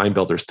professional mine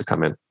builders to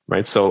come in,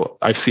 right? So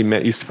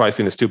you've probably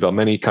seen this too, Bill,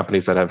 many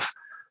companies that have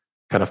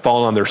kind of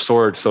fallen on their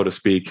sword, so to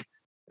speak,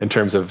 in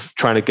terms of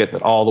trying to get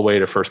it all the way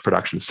to first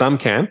production. Some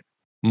can.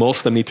 Most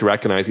of them need to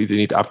recognize either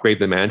need to upgrade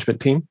the management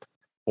team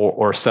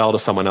or sell to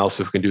someone else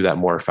who can do that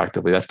more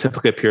effectively. That's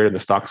typically a period in the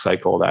stock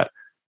cycle that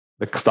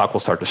the stock will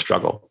start to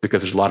struggle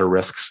because there's a lot of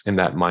risks in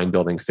that mine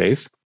building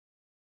phase.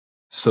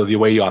 So the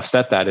way you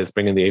offset that is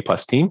bring in the A+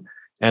 team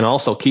and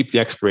also keep the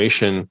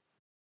exploration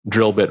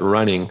drill bit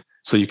running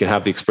so you can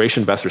have the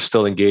exploration investors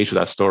still engaged with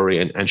that story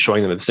and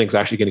showing them that this thing's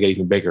actually going to get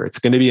even bigger. It's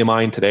going to be a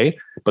mine today,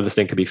 but this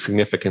thing could be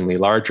significantly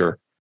larger.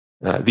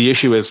 The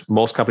issue is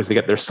most companies,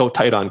 they're so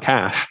tight on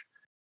cash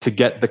to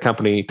get the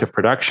company to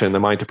production, the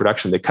mine to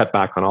production, they cut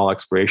back on all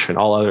exploration,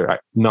 all other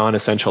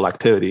non-essential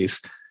activities.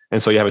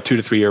 And so you have a 2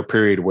 to 3 year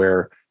period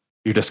where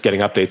you're just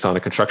getting updates on a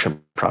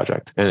construction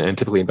project. And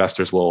typically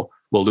investors will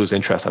lose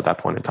interest at that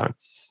point in time.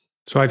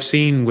 So I've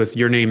seen with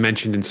your name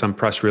mentioned in some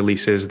press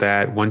releases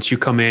that once you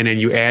come in and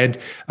you add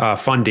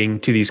funding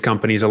to these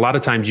companies, a lot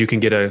of times you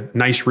can get a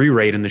nice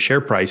re-rate in the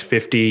share price,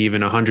 50,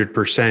 even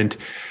 100%.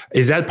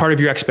 Is that part of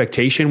your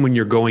expectation when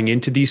you're going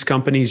into these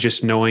companies,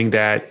 just knowing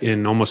that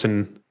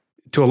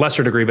to a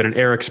lesser degree, but in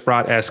Eric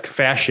Sprott-esque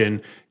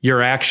fashion,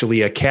 you're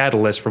actually a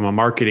catalyst from a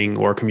marketing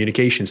or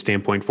communication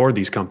standpoint for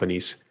these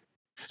companies?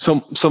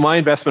 So my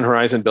investment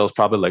horizon, Bill, is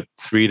probably like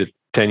 3 to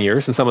 10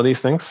 years in some of these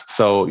things.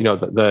 So,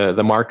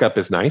 the markup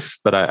is nice,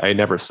 but I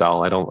never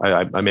sell.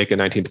 I make a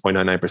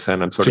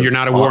 19.99%. So you're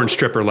not a warrant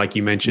stripper like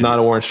you mentioned? Not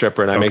a warrant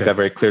stripper. And I make that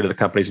very clear to the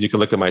companies. And you can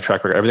look at my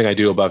track record. Everything I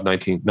do above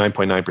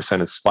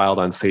 9.9% is filed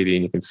on SEDI,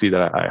 and you can see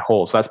that I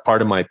hold. So that's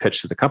part of my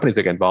pitch to the companies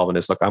that get involved in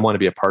is, look, I want to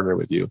be a partner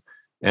with you.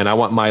 And I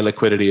want my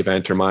liquidity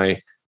event or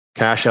my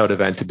cash out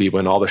event to be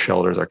when all the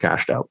shareholders are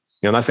cashed out.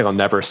 I'm not saying I'll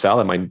never sell.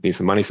 I might need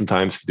some money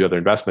sometimes to do other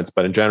investments,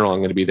 but in general, I'm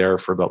going to be there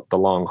for the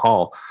long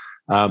haul.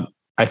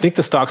 I think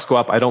the stocks go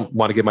up. I don't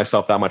want to give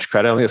myself that much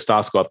credit. I think the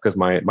stocks go up because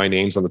my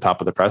name's on the top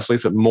of the press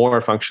release, but more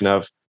a function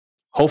of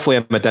hopefully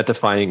I'm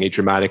identifying a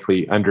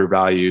dramatically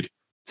undervalued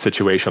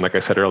situation. Like I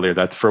said earlier,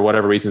 that's for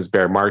whatever reasons,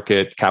 bear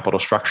market, capital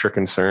structure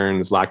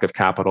concerns, lack of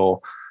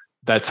capital,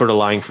 that's sort of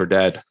lying for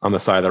dead on the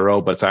side of the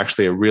road, but it's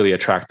actually a really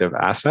attractive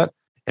asset.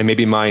 And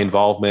maybe my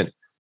involvement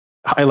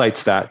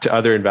highlights that to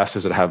other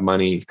investors that have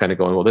money kind of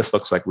going, well, this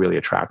looks like really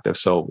attractive.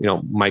 So,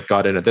 Mike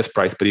got in at this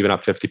price, but even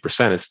up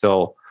 50%, it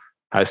still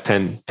has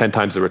 10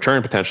 times the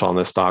return potential on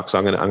this stock. So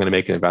I'm going to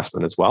make an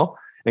investment as well.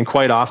 And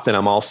quite often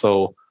I'm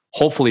also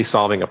hopefully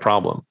solving a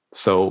problem.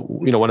 So,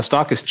 when a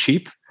stock is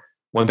cheap,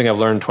 one thing I've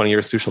learned 20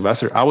 years as institutional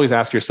investor, always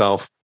ask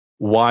yourself,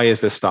 why is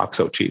this stock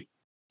so cheap?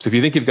 So if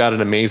you think you've got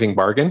an amazing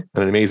bargain,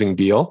 an amazing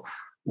deal,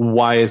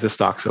 why is this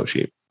stock so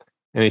cheap?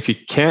 And if you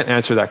can't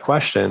answer that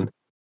question,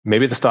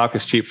 maybe the stock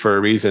is cheap for a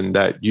reason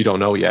that you don't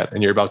know yet.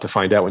 And you're about to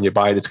find out when you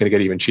buy it, it's going to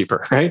get even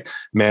cheaper, right?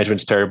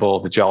 Management's terrible.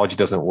 The geology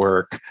doesn't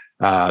work.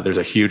 There's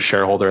a huge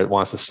shareholder that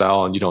wants to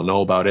sell and you don't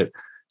know about it.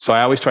 So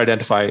I always try to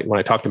identify when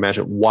I talk to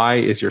management, why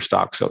is your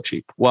stock so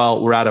cheap?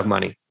 Well, we're out of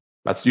money.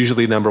 That's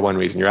usually the number one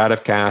reason. You're out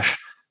of cash.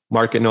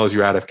 Market knows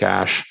you're out of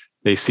cash.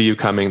 They see you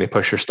coming. They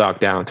push your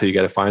stock down until you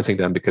get a financing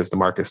done because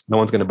no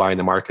one's going to buy in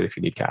the market if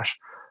you need cash.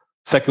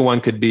 Second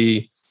one could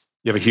be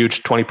you have a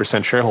huge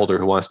 20% shareholder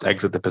who wants to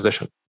exit the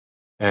position.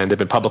 And they've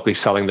been publicly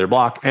selling their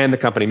block, and the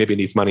company maybe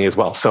needs money as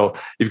well. So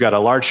you've got a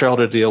large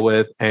shareholder to deal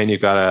with, and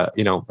you've got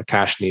a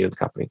cash need of the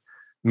company.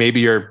 Maybe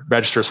your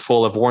register is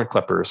full of warrant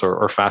clippers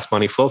or fast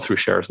money flow through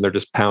shares, and they're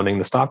just pounding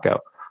the stock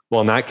out.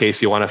 Well, in that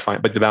case, you want to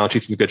find, but the balance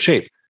sheet's in good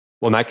shape.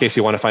 Well, in that case,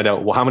 you want to find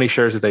out, well, how many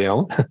shares do they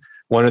own?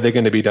 When are they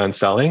going to be done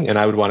selling? And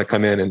I would want to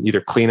come in and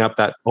either clean up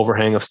that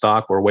overhang of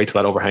stock or wait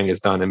till that overhang is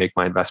done and make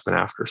my investment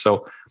after.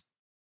 So,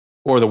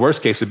 or the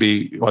worst case would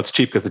be, well, it's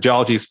cheap because the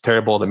geology is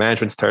terrible, the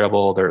management's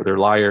terrible, they're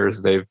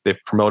liars, they've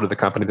promoted the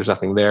company, there's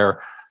nothing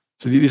there.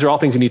 So these are all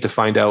things you need to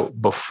find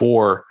out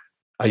before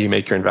you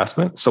make your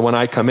investment. So when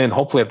I come in,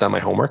 hopefully I've done my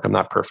homework. I'm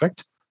not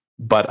perfect,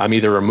 but I'm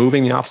either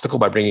removing the obstacle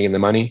by bringing in the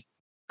money,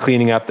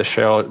 cleaning up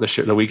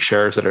the weak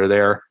shares that are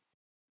there,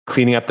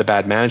 cleaning up the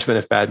bad management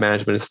if bad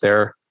management is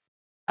there,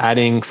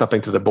 adding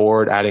something to the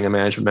board, adding a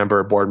management member,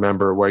 a board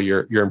member, where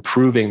you're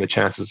improving the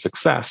chances of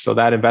success. So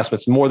that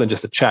investment's more than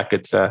just a check.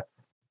 It's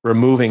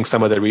removing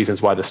some of the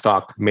reasons why the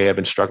stock may have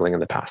been struggling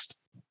in the past.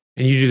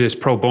 And you do this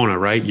pro bono,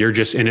 right? You're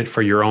just in it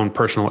for your own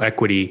personal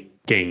equity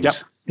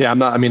gains. Yeah, I'm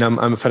not. I mean,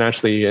 I'm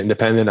financially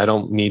independent. I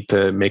don't need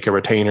to make a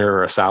retainer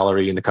or a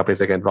salary in the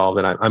companies I get involved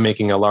in. I'm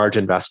making a large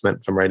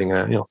investment from writing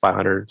a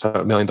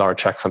 $500 million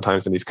check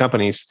sometimes in these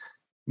companies.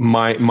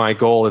 My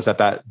goal is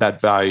that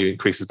value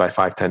increases by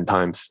 5-10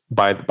 times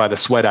by the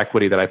sweat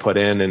equity that I put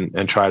in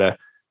and try to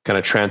kind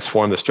of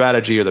transform the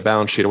strategy or the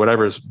balance sheet or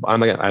whatever.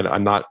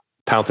 I'm not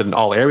talented in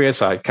all areas.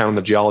 So I count on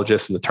the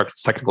geologists and the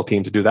technical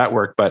team to do that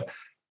work. But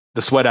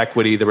the sweat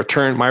equity,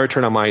 my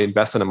return on my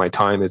investment and my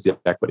time is the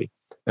equity.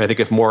 And I think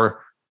if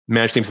more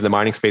managed teams in the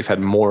mining space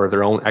had more of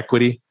their own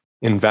equity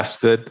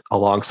invested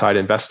alongside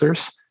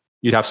investors,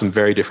 you'd have some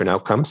very different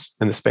outcomes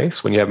in the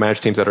space. When you have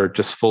managed teams that are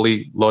just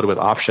fully loaded with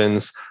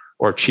options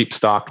or cheap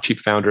stock, cheap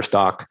founder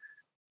stock,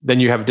 then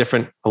you have a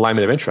different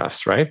alignment of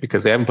interests, right?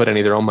 Because they haven't put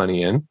any of their own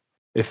money in.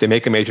 If they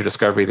make a major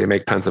discovery, they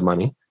make tons of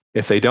money.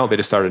 If they don't, they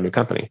just start a new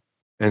company.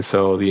 And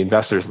so the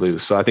investors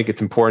lose. So I think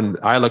it's important.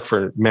 I look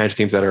for managed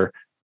teams that are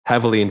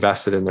heavily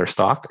invested in their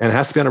stock, and it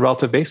has to be on a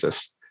relative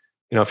basis.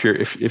 If you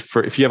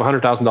have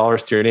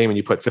 $100,000 to your name and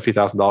you put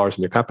 $50,000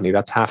 in your company,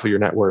 that's half of your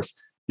net worth.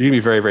 You're gonna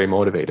be very, very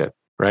motivated,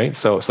 right?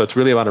 So it's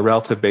really about a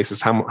relative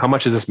basis. How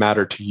much does this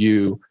matter to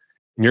you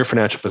in your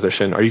financial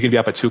position? Are you gonna be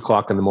up at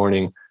 2:00 in the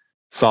morning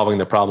solving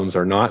the problems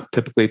or not?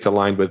 Typically, it's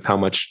aligned with how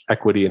much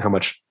equity and how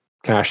much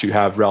cash you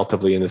have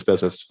relatively in this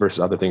business versus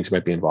other things you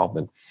might be involved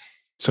in.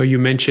 So you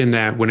mentioned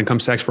that when it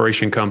comes to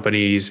exploration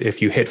companies,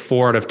 if you hit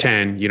 4 out of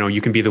 10,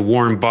 you can be the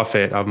Warren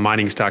Buffett of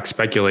mining stock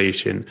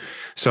speculation.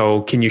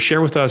 So can you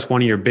share with us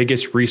one of your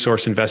biggest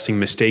resource investing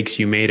mistakes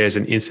you made as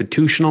an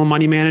institutional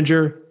money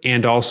manager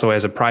and also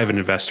as a private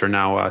investor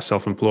now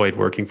self-employed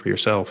working for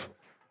yourself?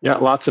 Yeah,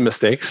 lots of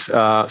mistakes.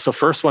 So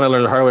first one I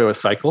learned the hard way was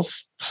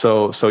cycles.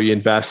 So you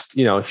invest,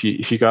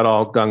 if you got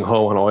all gung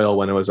ho on oil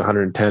when it was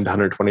 $110 to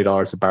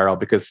 $120 a barrel,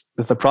 because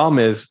the problem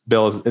is,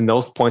 Bill, is in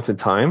those points in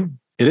time,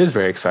 it is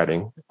very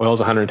exciting. Oil is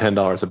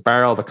 $110 a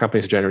barrel. The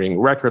company's generating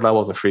record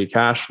levels of free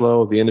cash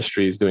flow. The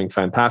industry is doing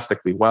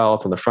fantastically well.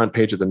 It's on the front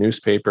page of the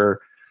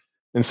newspaper.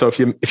 And so if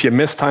you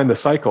mistime the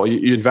cycle,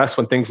 you invest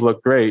when things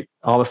look great.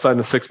 All of a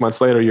sudden, 6 months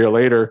later, a year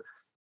later,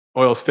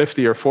 oil's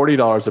 $50 or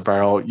 $40 a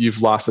barrel.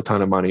 You've lost a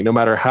ton of money. No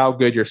matter how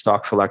good your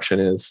stock selection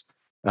is,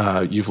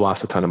 you've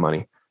lost a ton of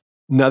money.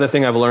 Another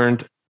thing I've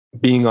learned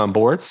being on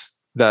boards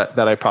that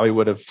I probably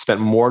would have spent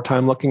more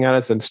time looking at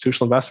as an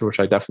institutional investor, which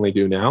I definitely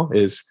do now,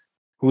 is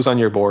who's on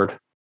your board.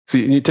 So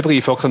typically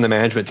you focus on the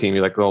management team.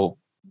 You're like, well,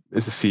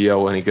 is the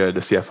CEO any good? The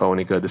CFO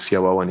any good? The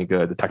COO any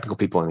good? The technical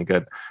people any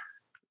good?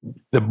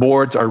 The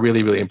boards are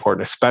really, really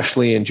important,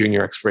 especially in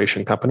junior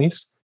exploration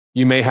companies.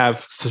 You may have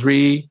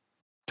 3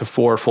 to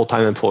 4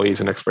 full-time employees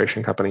in an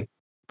exploration company,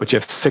 but you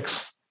have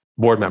 6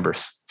 board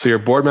members. So your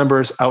board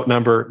members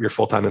outnumber your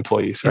full-time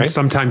employees, right? And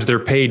sometimes they're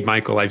paid,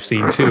 Michael, I've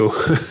seen too.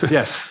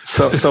 Yes.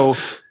 So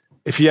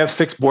if you have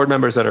 6 board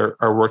members that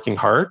are working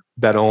hard,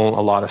 that own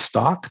a lot of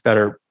stock, that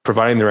are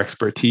providing their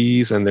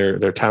expertise and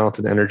their talent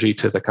and energy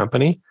to the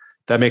company,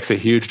 that makes a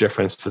huge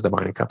difference to the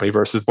mining company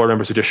versus board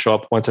members who just show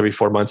up once every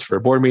 4 months for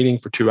a board meeting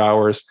for 2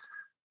 hours,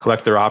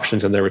 collect their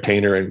options and their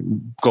retainer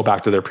and go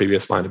back to their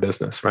previous line of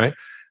business, right?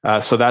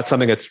 So that's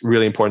something that's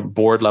really important.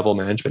 Board level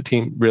management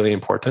team, really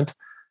important.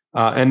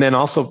 And then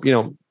also,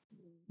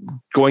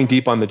 going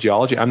deep on the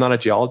geology. I'm not a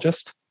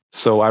geologist,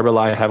 so I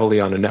rely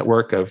heavily on a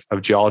network of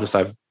geologists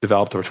I've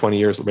developed over 20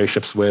 years,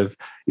 relationships with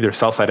either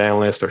sell-side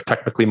analysts or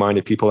technically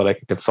minded people that I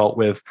can consult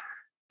with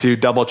to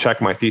double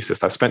check my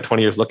thesis. I've spent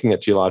 20 years looking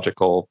at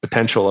geological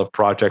potential of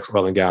projects,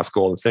 oil and gas,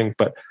 gold and zinc,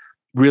 but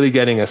really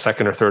getting a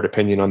second or third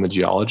opinion on the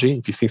geology.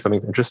 If you see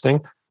something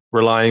interesting,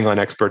 relying on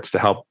experts to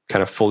help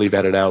kind of fully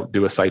vet it out,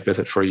 do a site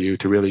visit for you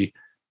to really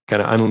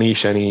kind of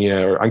unleash any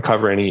or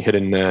uncover any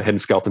hidden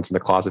skeletons in the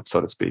closet, so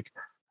to speak.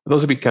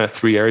 Those would be kind of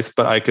 3 areas,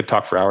 but I could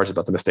talk for hours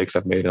about the mistakes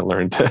I've made and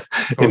learned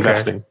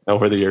investing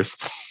over the years.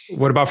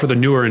 What about for the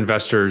newer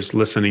investors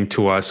listening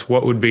to us?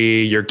 What would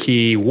be your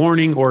key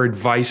warning or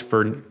advice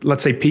for,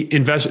 let's say,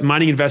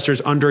 mining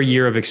investors under a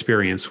year of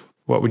experience?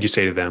 What would you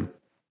say to them?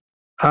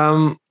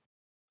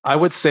 I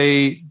would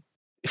say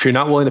if you're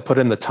not willing to put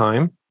in the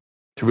time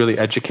to really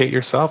educate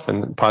yourself,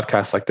 and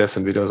podcasts like this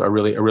and videos are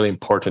really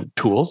important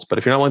tools, but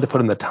if you're not willing to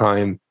put in the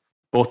time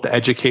both to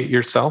educate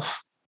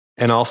yourself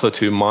and also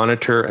to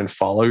monitor and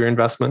follow your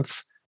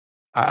investments,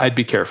 I'd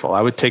be careful.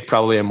 I would take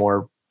probably a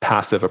more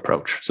passive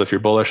approach. So if you're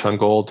bullish on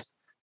gold,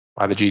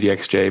 buy the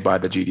GDXJ, buy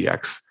the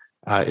GDX.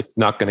 It's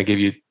not going to give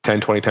you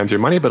 10, 20 times your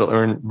money, but it'll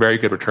earn very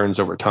good returns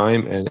over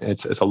time. And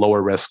it's a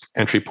lower risk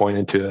entry point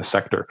into the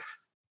sector.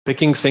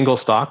 Picking single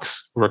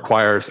stocks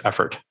requires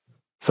effort.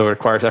 So it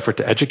requires effort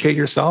to educate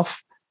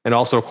yourself and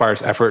also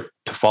requires effort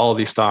to follow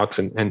these stocks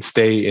and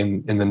stay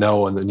in the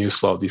know and the news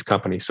flow of these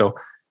companies. So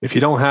if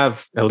you don't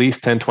have at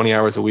least 10, 20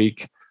 hours a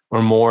week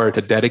or more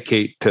to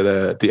dedicate to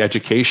the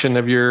education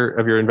of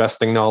your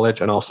investing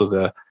knowledge and also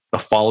the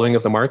following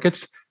of the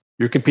markets,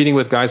 you're competing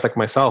with guys like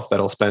myself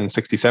that'll spend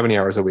 60, 70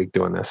 hours a week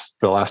doing this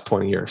for the last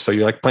 20 years. So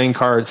you're like playing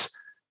cards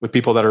with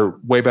people that are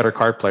way better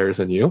card players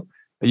than you.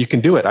 You can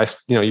do it.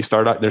 You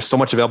start out, there's so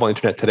much available on the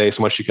internet today,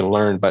 so much you can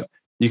learn, but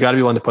you got to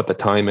be willing to put the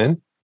time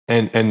in.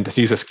 And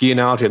to use a ski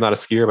analogy, I'm not a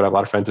skier, but I have a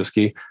lot of friends who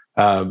ski.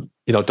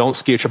 Don't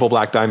ski a triple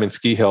black diamond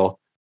ski hill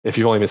if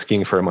you've only been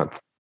skiing for a month.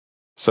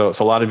 So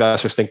a lot of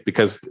investors think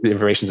because the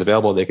information is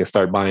available, they can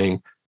start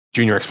buying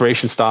junior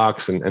exploration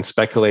stocks and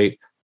speculate.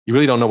 You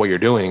really don't know what you're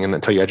doing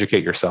until you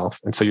educate yourself.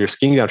 And so you're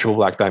skiing down triple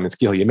black diamond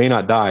ski hill. You may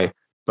not die,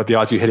 but the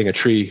odds of you hitting a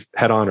tree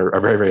head on are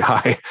very, very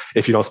high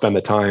if you don't spend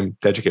the time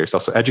to educate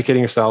yourself. So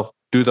educating yourself,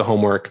 do the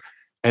homework,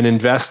 and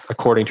invest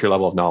according to your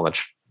level of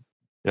knowledge.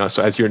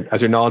 So as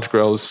your knowledge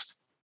grows,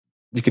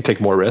 you can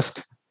take more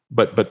risk,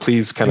 but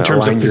please kind of in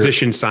terms of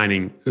position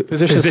sizing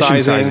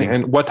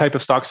and what type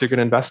of stocks you're going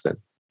to invest in.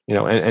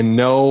 And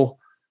know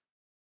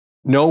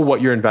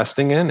what you're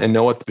investing in and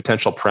know what the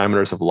potential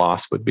parameters of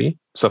loss would be.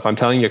 So if I'm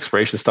telling you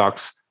exploration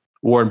stocks,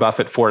 Warren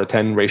Buffett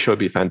 4-to-10 ratio would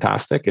be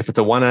fantastic. If it's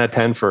a 1 out of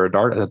 10 for a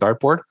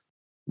dartboard,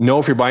 know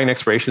if you're buying an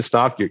exploration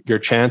stock, your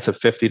chance of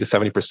 50 to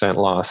 70%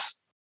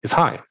 loss is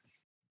high.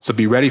 So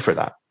be ready for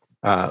that.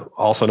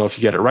 Also know if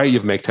you get it right,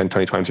 you make 10,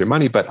 20 times your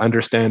money, but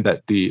understand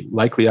that the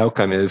likely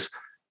outcome is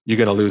you're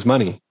going to lose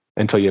money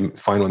until you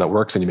find one that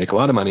works and you make a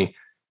lot of money.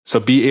 So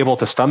be able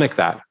to stomach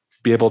that,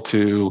 be able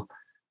to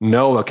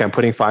know, okay, I'm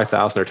putting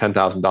 $5,000 or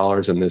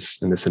 $10,000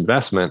 in this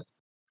investment.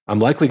 I'm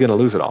likely going to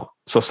lose it all.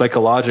 So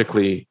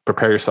psychologically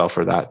prepare yourself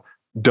for that.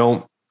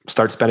 Don't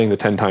start spending the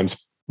 10 times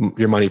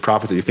your money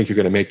profits that you think you're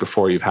going to make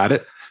before you've had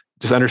it.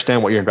 Just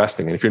understand what you're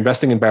investing in. If you're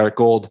investing in Barrick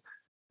Gold,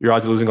 your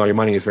odds of losing all your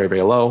money is very,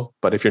 very low.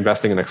 But if you're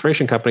investing in an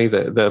exploration company,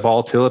 the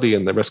volatility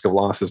and the risk of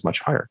loss is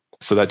much higher.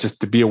 So that just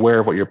to be aware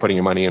of what you're putting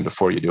your money in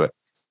before you do it.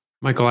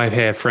 Michael, I've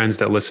had friends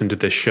that listen to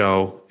this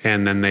show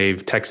and then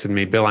they've texted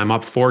me, Bill, I'm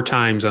up 4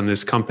 times on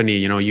this company.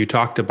 You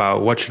talked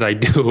about what should I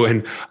do?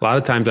 And a lot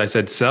of times I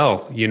said,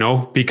 sell,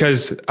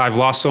 because I've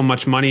lost so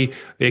much money.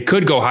 It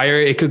could go higher.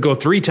 It could go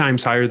 3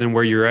 times higher than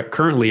where you're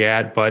currently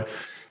at. But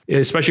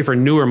especially for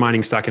newer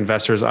mining stock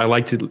investors, I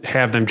like to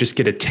have them just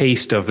get a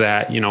taste of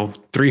that,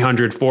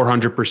 300,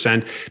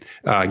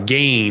 400%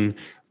 gain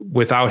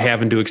without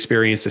having to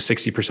experience the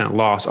 60%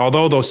 loss.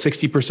 Although those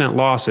 60%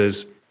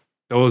 losses,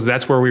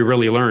 that's where we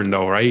really learn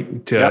though,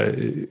 right?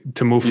 To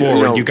move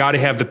forward. You got to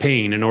have the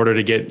pain in order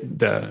to get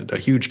the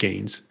huge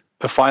gains.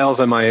 The files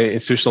in my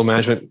institutional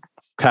management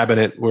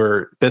cabinet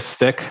were this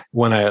thick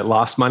when I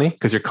lost money,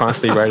 because you're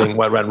constantly writing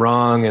what went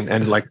wrong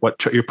and like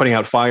what you're putting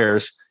out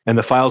fires. And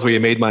the files where you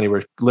made money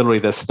were literally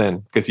this thin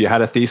because you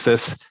had a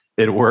thesis,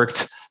 it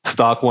worked,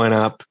 stock went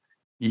up.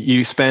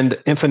 You spend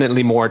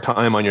infinitely more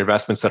time on your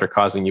investments that are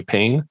causing you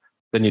pain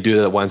than you do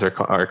the ones that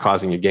are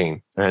causing you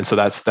gain. And so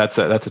that's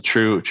a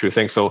true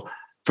thing. So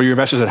for your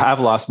investors that have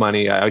lost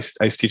money, I used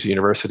to teach at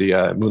university,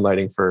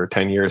 moonlighting for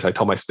 10 years. I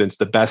told my students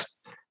the best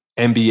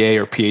MBA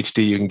or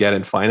PhD you can get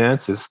in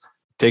finance is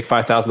take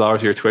 $5,000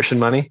 of your tuition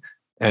money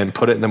and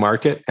put it in the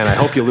market. And I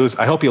hope you lose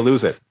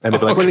it. And they'd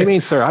be like, what do you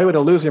mean, sir? How would I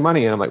lose your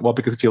money? And I'm like, well,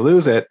 because if you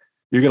lose it,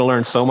 you're going to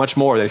learn so much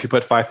more than if you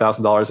put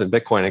 $5,000 in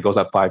Bitcoin and it goes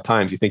up 5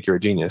 times, you think you're a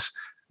genius.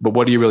 But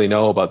what do you really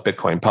know about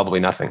Bitcoin? Probably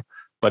nothing.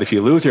 But if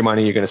you lose your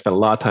money, you're going to spend a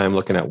lot of time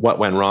looking at what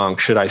went wrong.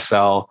 Should I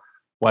sell?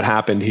 What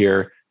happened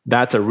here?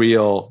 That's a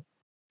real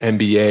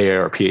MBA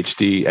or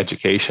PhD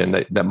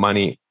education that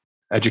money,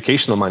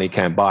 educational money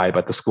can't buy,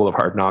 but the school of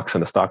hard knocks in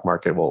the stock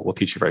market will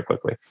teach you very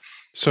quickly.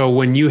 So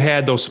when you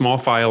had those small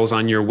files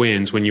on your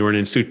wins, when you were an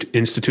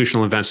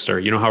institutional investor,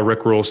 you know how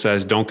Rick Rule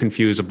says, don't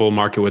confuse a bull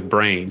market with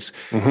brains.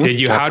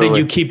 Mm-hmm, how did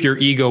you keep your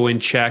ego in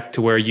check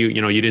to where you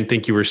didn't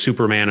think you were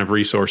Superman of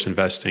resource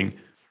investing?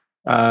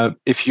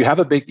 If you have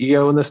a big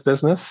ego in this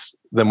business,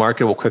 the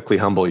market will quickly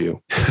humble you.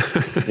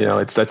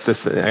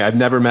 I've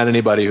never met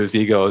anybody whose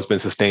ego has been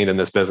sustained in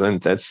this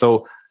business. And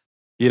so,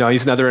 I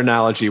use another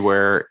analogy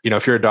where,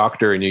 if you're a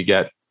doctor and you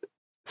get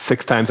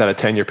 6 times out of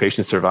 10 your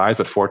patient survives,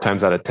 but 4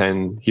 times out of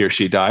 10 he or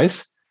she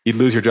dies, you'd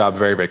lose your job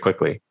very, very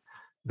quickly.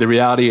 The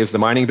reality is the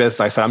mining business,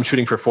 I said I'm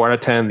shooting for 4 out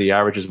of 10. The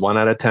average is 1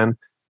 out of 10.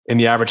 In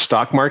the average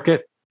stock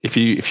market, if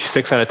you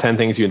 6 out of 10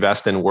 things you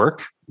invest in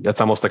work, that's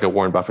almost like a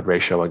Warren Buffett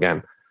ratio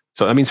again.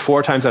 So that means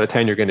 4 times out of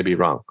 10 you're going to be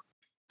wrong.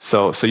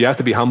 So you have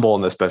to be humble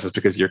in this business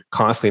because you're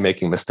constantly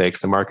making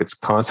mistakes. The market's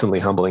constantly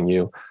humbling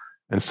you.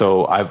 And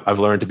so I've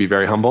learned to be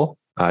very humble.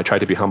 I tried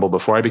to be humble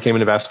before I became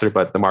an investor,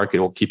 but the market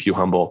will keep you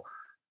humble.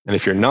 And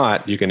if you're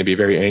not, you're going to be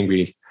very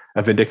angry,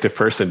 a vindictive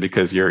person,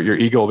 because your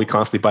ego will be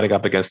constantly butting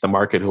up against the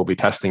market, who will be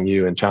testing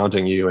you and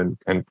challenging you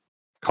and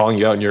calling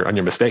you out on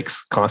your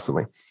mistakes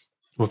constantly.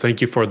 Well,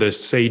 thank you for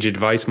this sage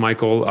advice,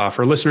 Michael.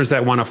 For listeners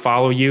that want to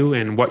follow you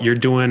and what you're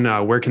doing,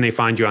 where can they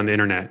find you on the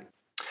internet?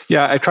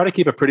 Yeah, I try to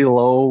keep a pretty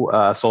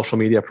low social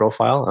media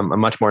profile. I'm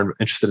much more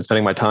interested in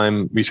spending my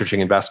time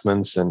researching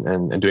investments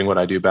and doing what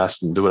I do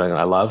best and do what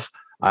I love.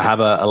 I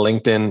have a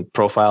LinkedIn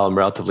profile. I'm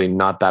relatively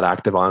not that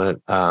active on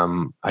it.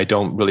 I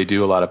don't really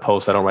do a lot of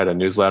posts. I don't write a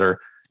newsletter.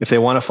 If they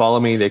want to follow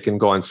me, they can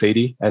go on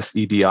SEDI,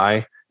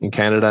 SEDI in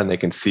Canada, and they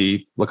can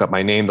look up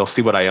my name. They'll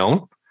see what I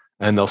own,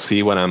 and they'll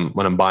see when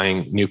I'm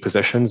buying new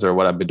positions or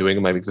what I've been doing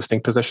in my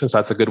existing positions. So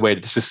that's a good way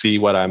to just see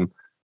what I'm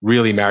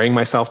really marrying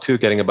myself to,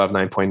 getting above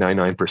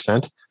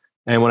 9.99%.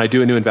 And when I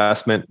do a new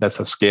investment that's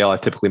of scale, I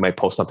typically might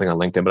post something on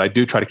LinkedIn, but I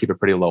do try to keep a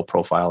pretty low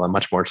profile. I'm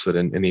much more interested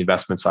in the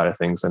investment side of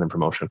things than in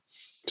promotion.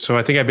 So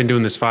I think I've been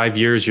doing this 5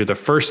 years. You're the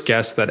first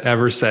guest that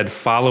ever said,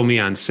 follow me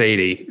on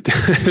Sadie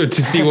to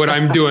see what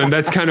I'm doing.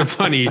 That's kind of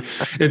funny.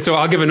 And so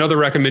I'll give another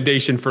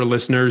recommendation for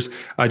listeners.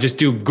 Just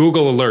do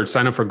Google Alerts,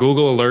 sign up for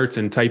Google Alerts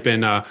and type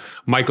in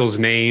Michael's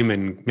name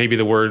and maybe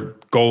the word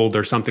gold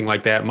or something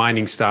like that,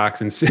 mining stocks.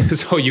 And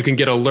so you can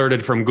get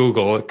alerted from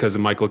Google because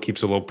Michael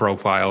keeps a little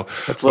profile.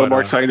 That's a little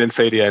more exciting than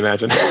Sadie, I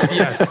imagine.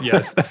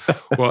 Yes.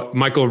 Well,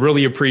 Michael,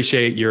 really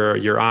appreciate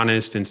your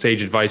honest and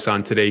sage advice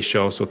on today's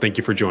show. So thank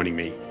you for joining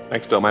me.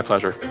 Thanks, Bill. My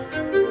pleasure.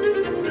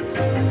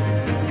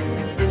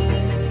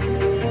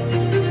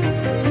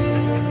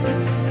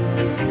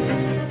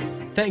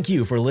 Thank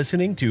you for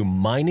listening to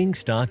Mining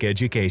Stock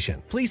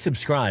Education. Please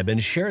subscribe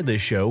and share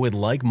this show with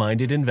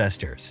like-minded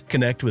investors.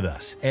 Connect with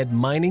us at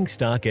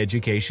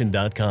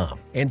miningstockeducation.com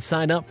and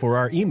sign up for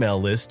our email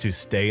list to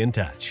stay in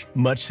touch.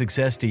 Much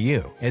success to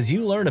you as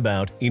you learn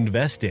about,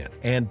 invest in,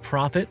 and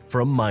profit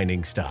from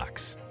mining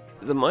stocks.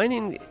 The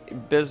mining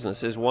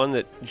business is one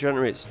that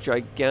generates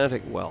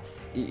gigantic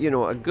wealth. You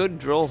know, a good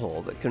drill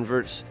hole that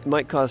converts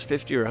might cost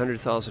 $50,000 or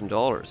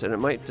 $100,000, and it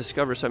might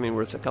discover something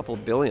worth a couple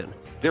billion.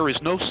 There is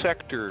no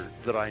sector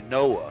that I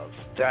know of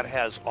that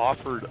has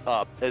offered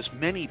up as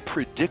many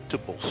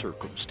predictable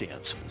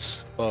circumstances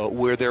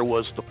where there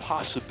was the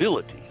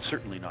possibility,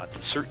 certainly not the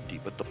certainty,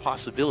 but the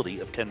possibility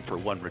of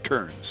 10-for-1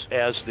 returns,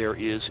 as there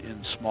is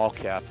in small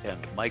cap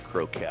and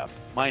micro cap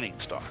mining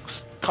stocks.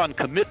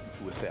 Concomitant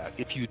with that,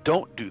 if you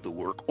don't do the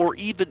work, or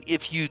even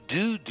if you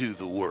do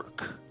the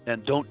work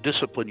and don't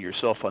discipline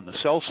yourself on the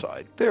sell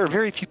side, there are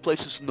very few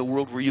places in the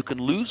world where you can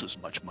lose as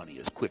much money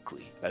as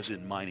quickly as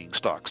in mining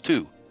stocks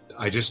too.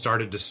 I just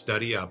started to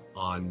study up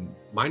on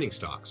mining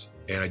stocks,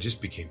 and I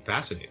just became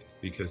fascinated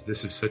because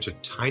this is such a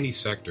tiny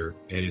sector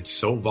and it's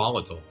so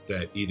volatile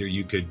that either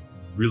you could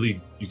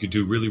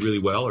do really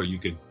well, or you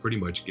could pretty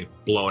much get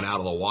blown out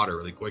of the water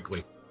really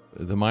quickly.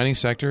 The mining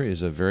sector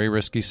is a very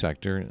risky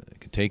sector. It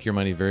can take your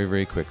money very,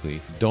 very quickly.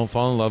 Don't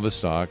fall in love with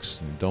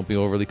stocks. Don't be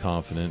overly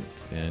confident,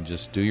 and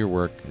just do your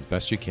work as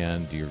best you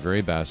can. Do your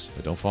very best,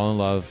 but don't fall in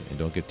love and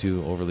don't get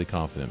too overly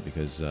confident,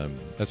 because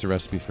that's a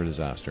recipe for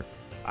disaster.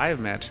 I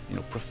have met,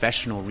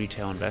 professional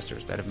retail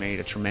investors that have made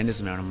a tremendous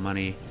amount of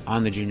money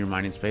on the junior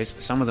mining space.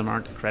 Some of them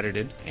aren't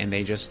accredited, and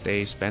they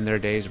spend their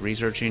days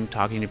researching,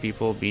 talking to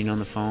people, being on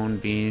the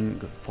phone,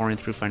 pouring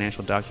through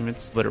financial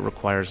documents, but it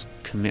requires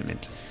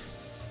commitment.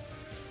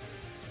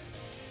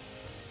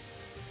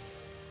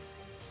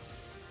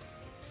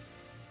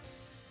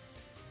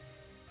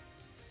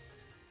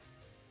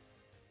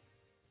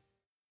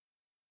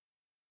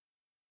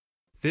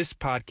 This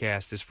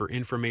podcast is for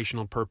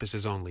informational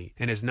purposes only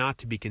and is not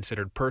to be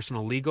considered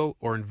personal legal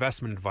or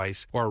investment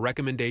advice or a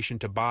recommendation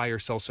to buy or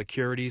sell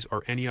securities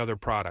or any other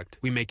product.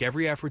 We make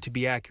every effort to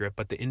be accurate,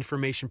 but the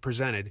information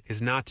presented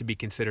is not to be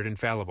considered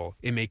infallible.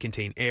 It may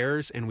contain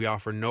errors, and we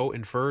offer no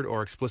inferred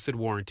or explicit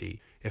warranty.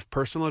 If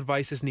personal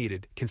advice is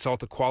needed,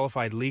 consult a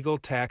qualified legal,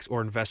 tax,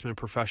 or investment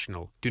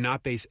professional. Do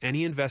not base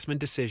any investment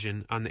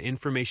decision on the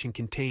information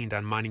contained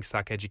on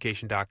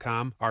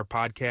miningstockeducation.com, our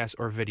podcasts,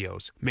 or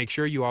videos. Make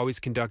sure you always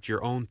conduct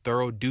your own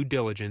thorough due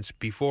diligence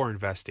before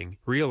investing.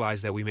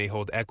 Realize that we may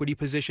hold equity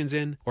positions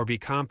in or be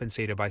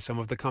compensated by some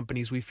of the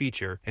companies we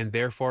feature, and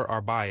therefore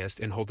are biased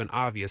and hold an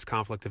obvious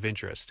conflict of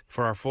interest.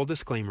 For our full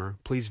disclaimer,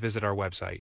 please visit our website.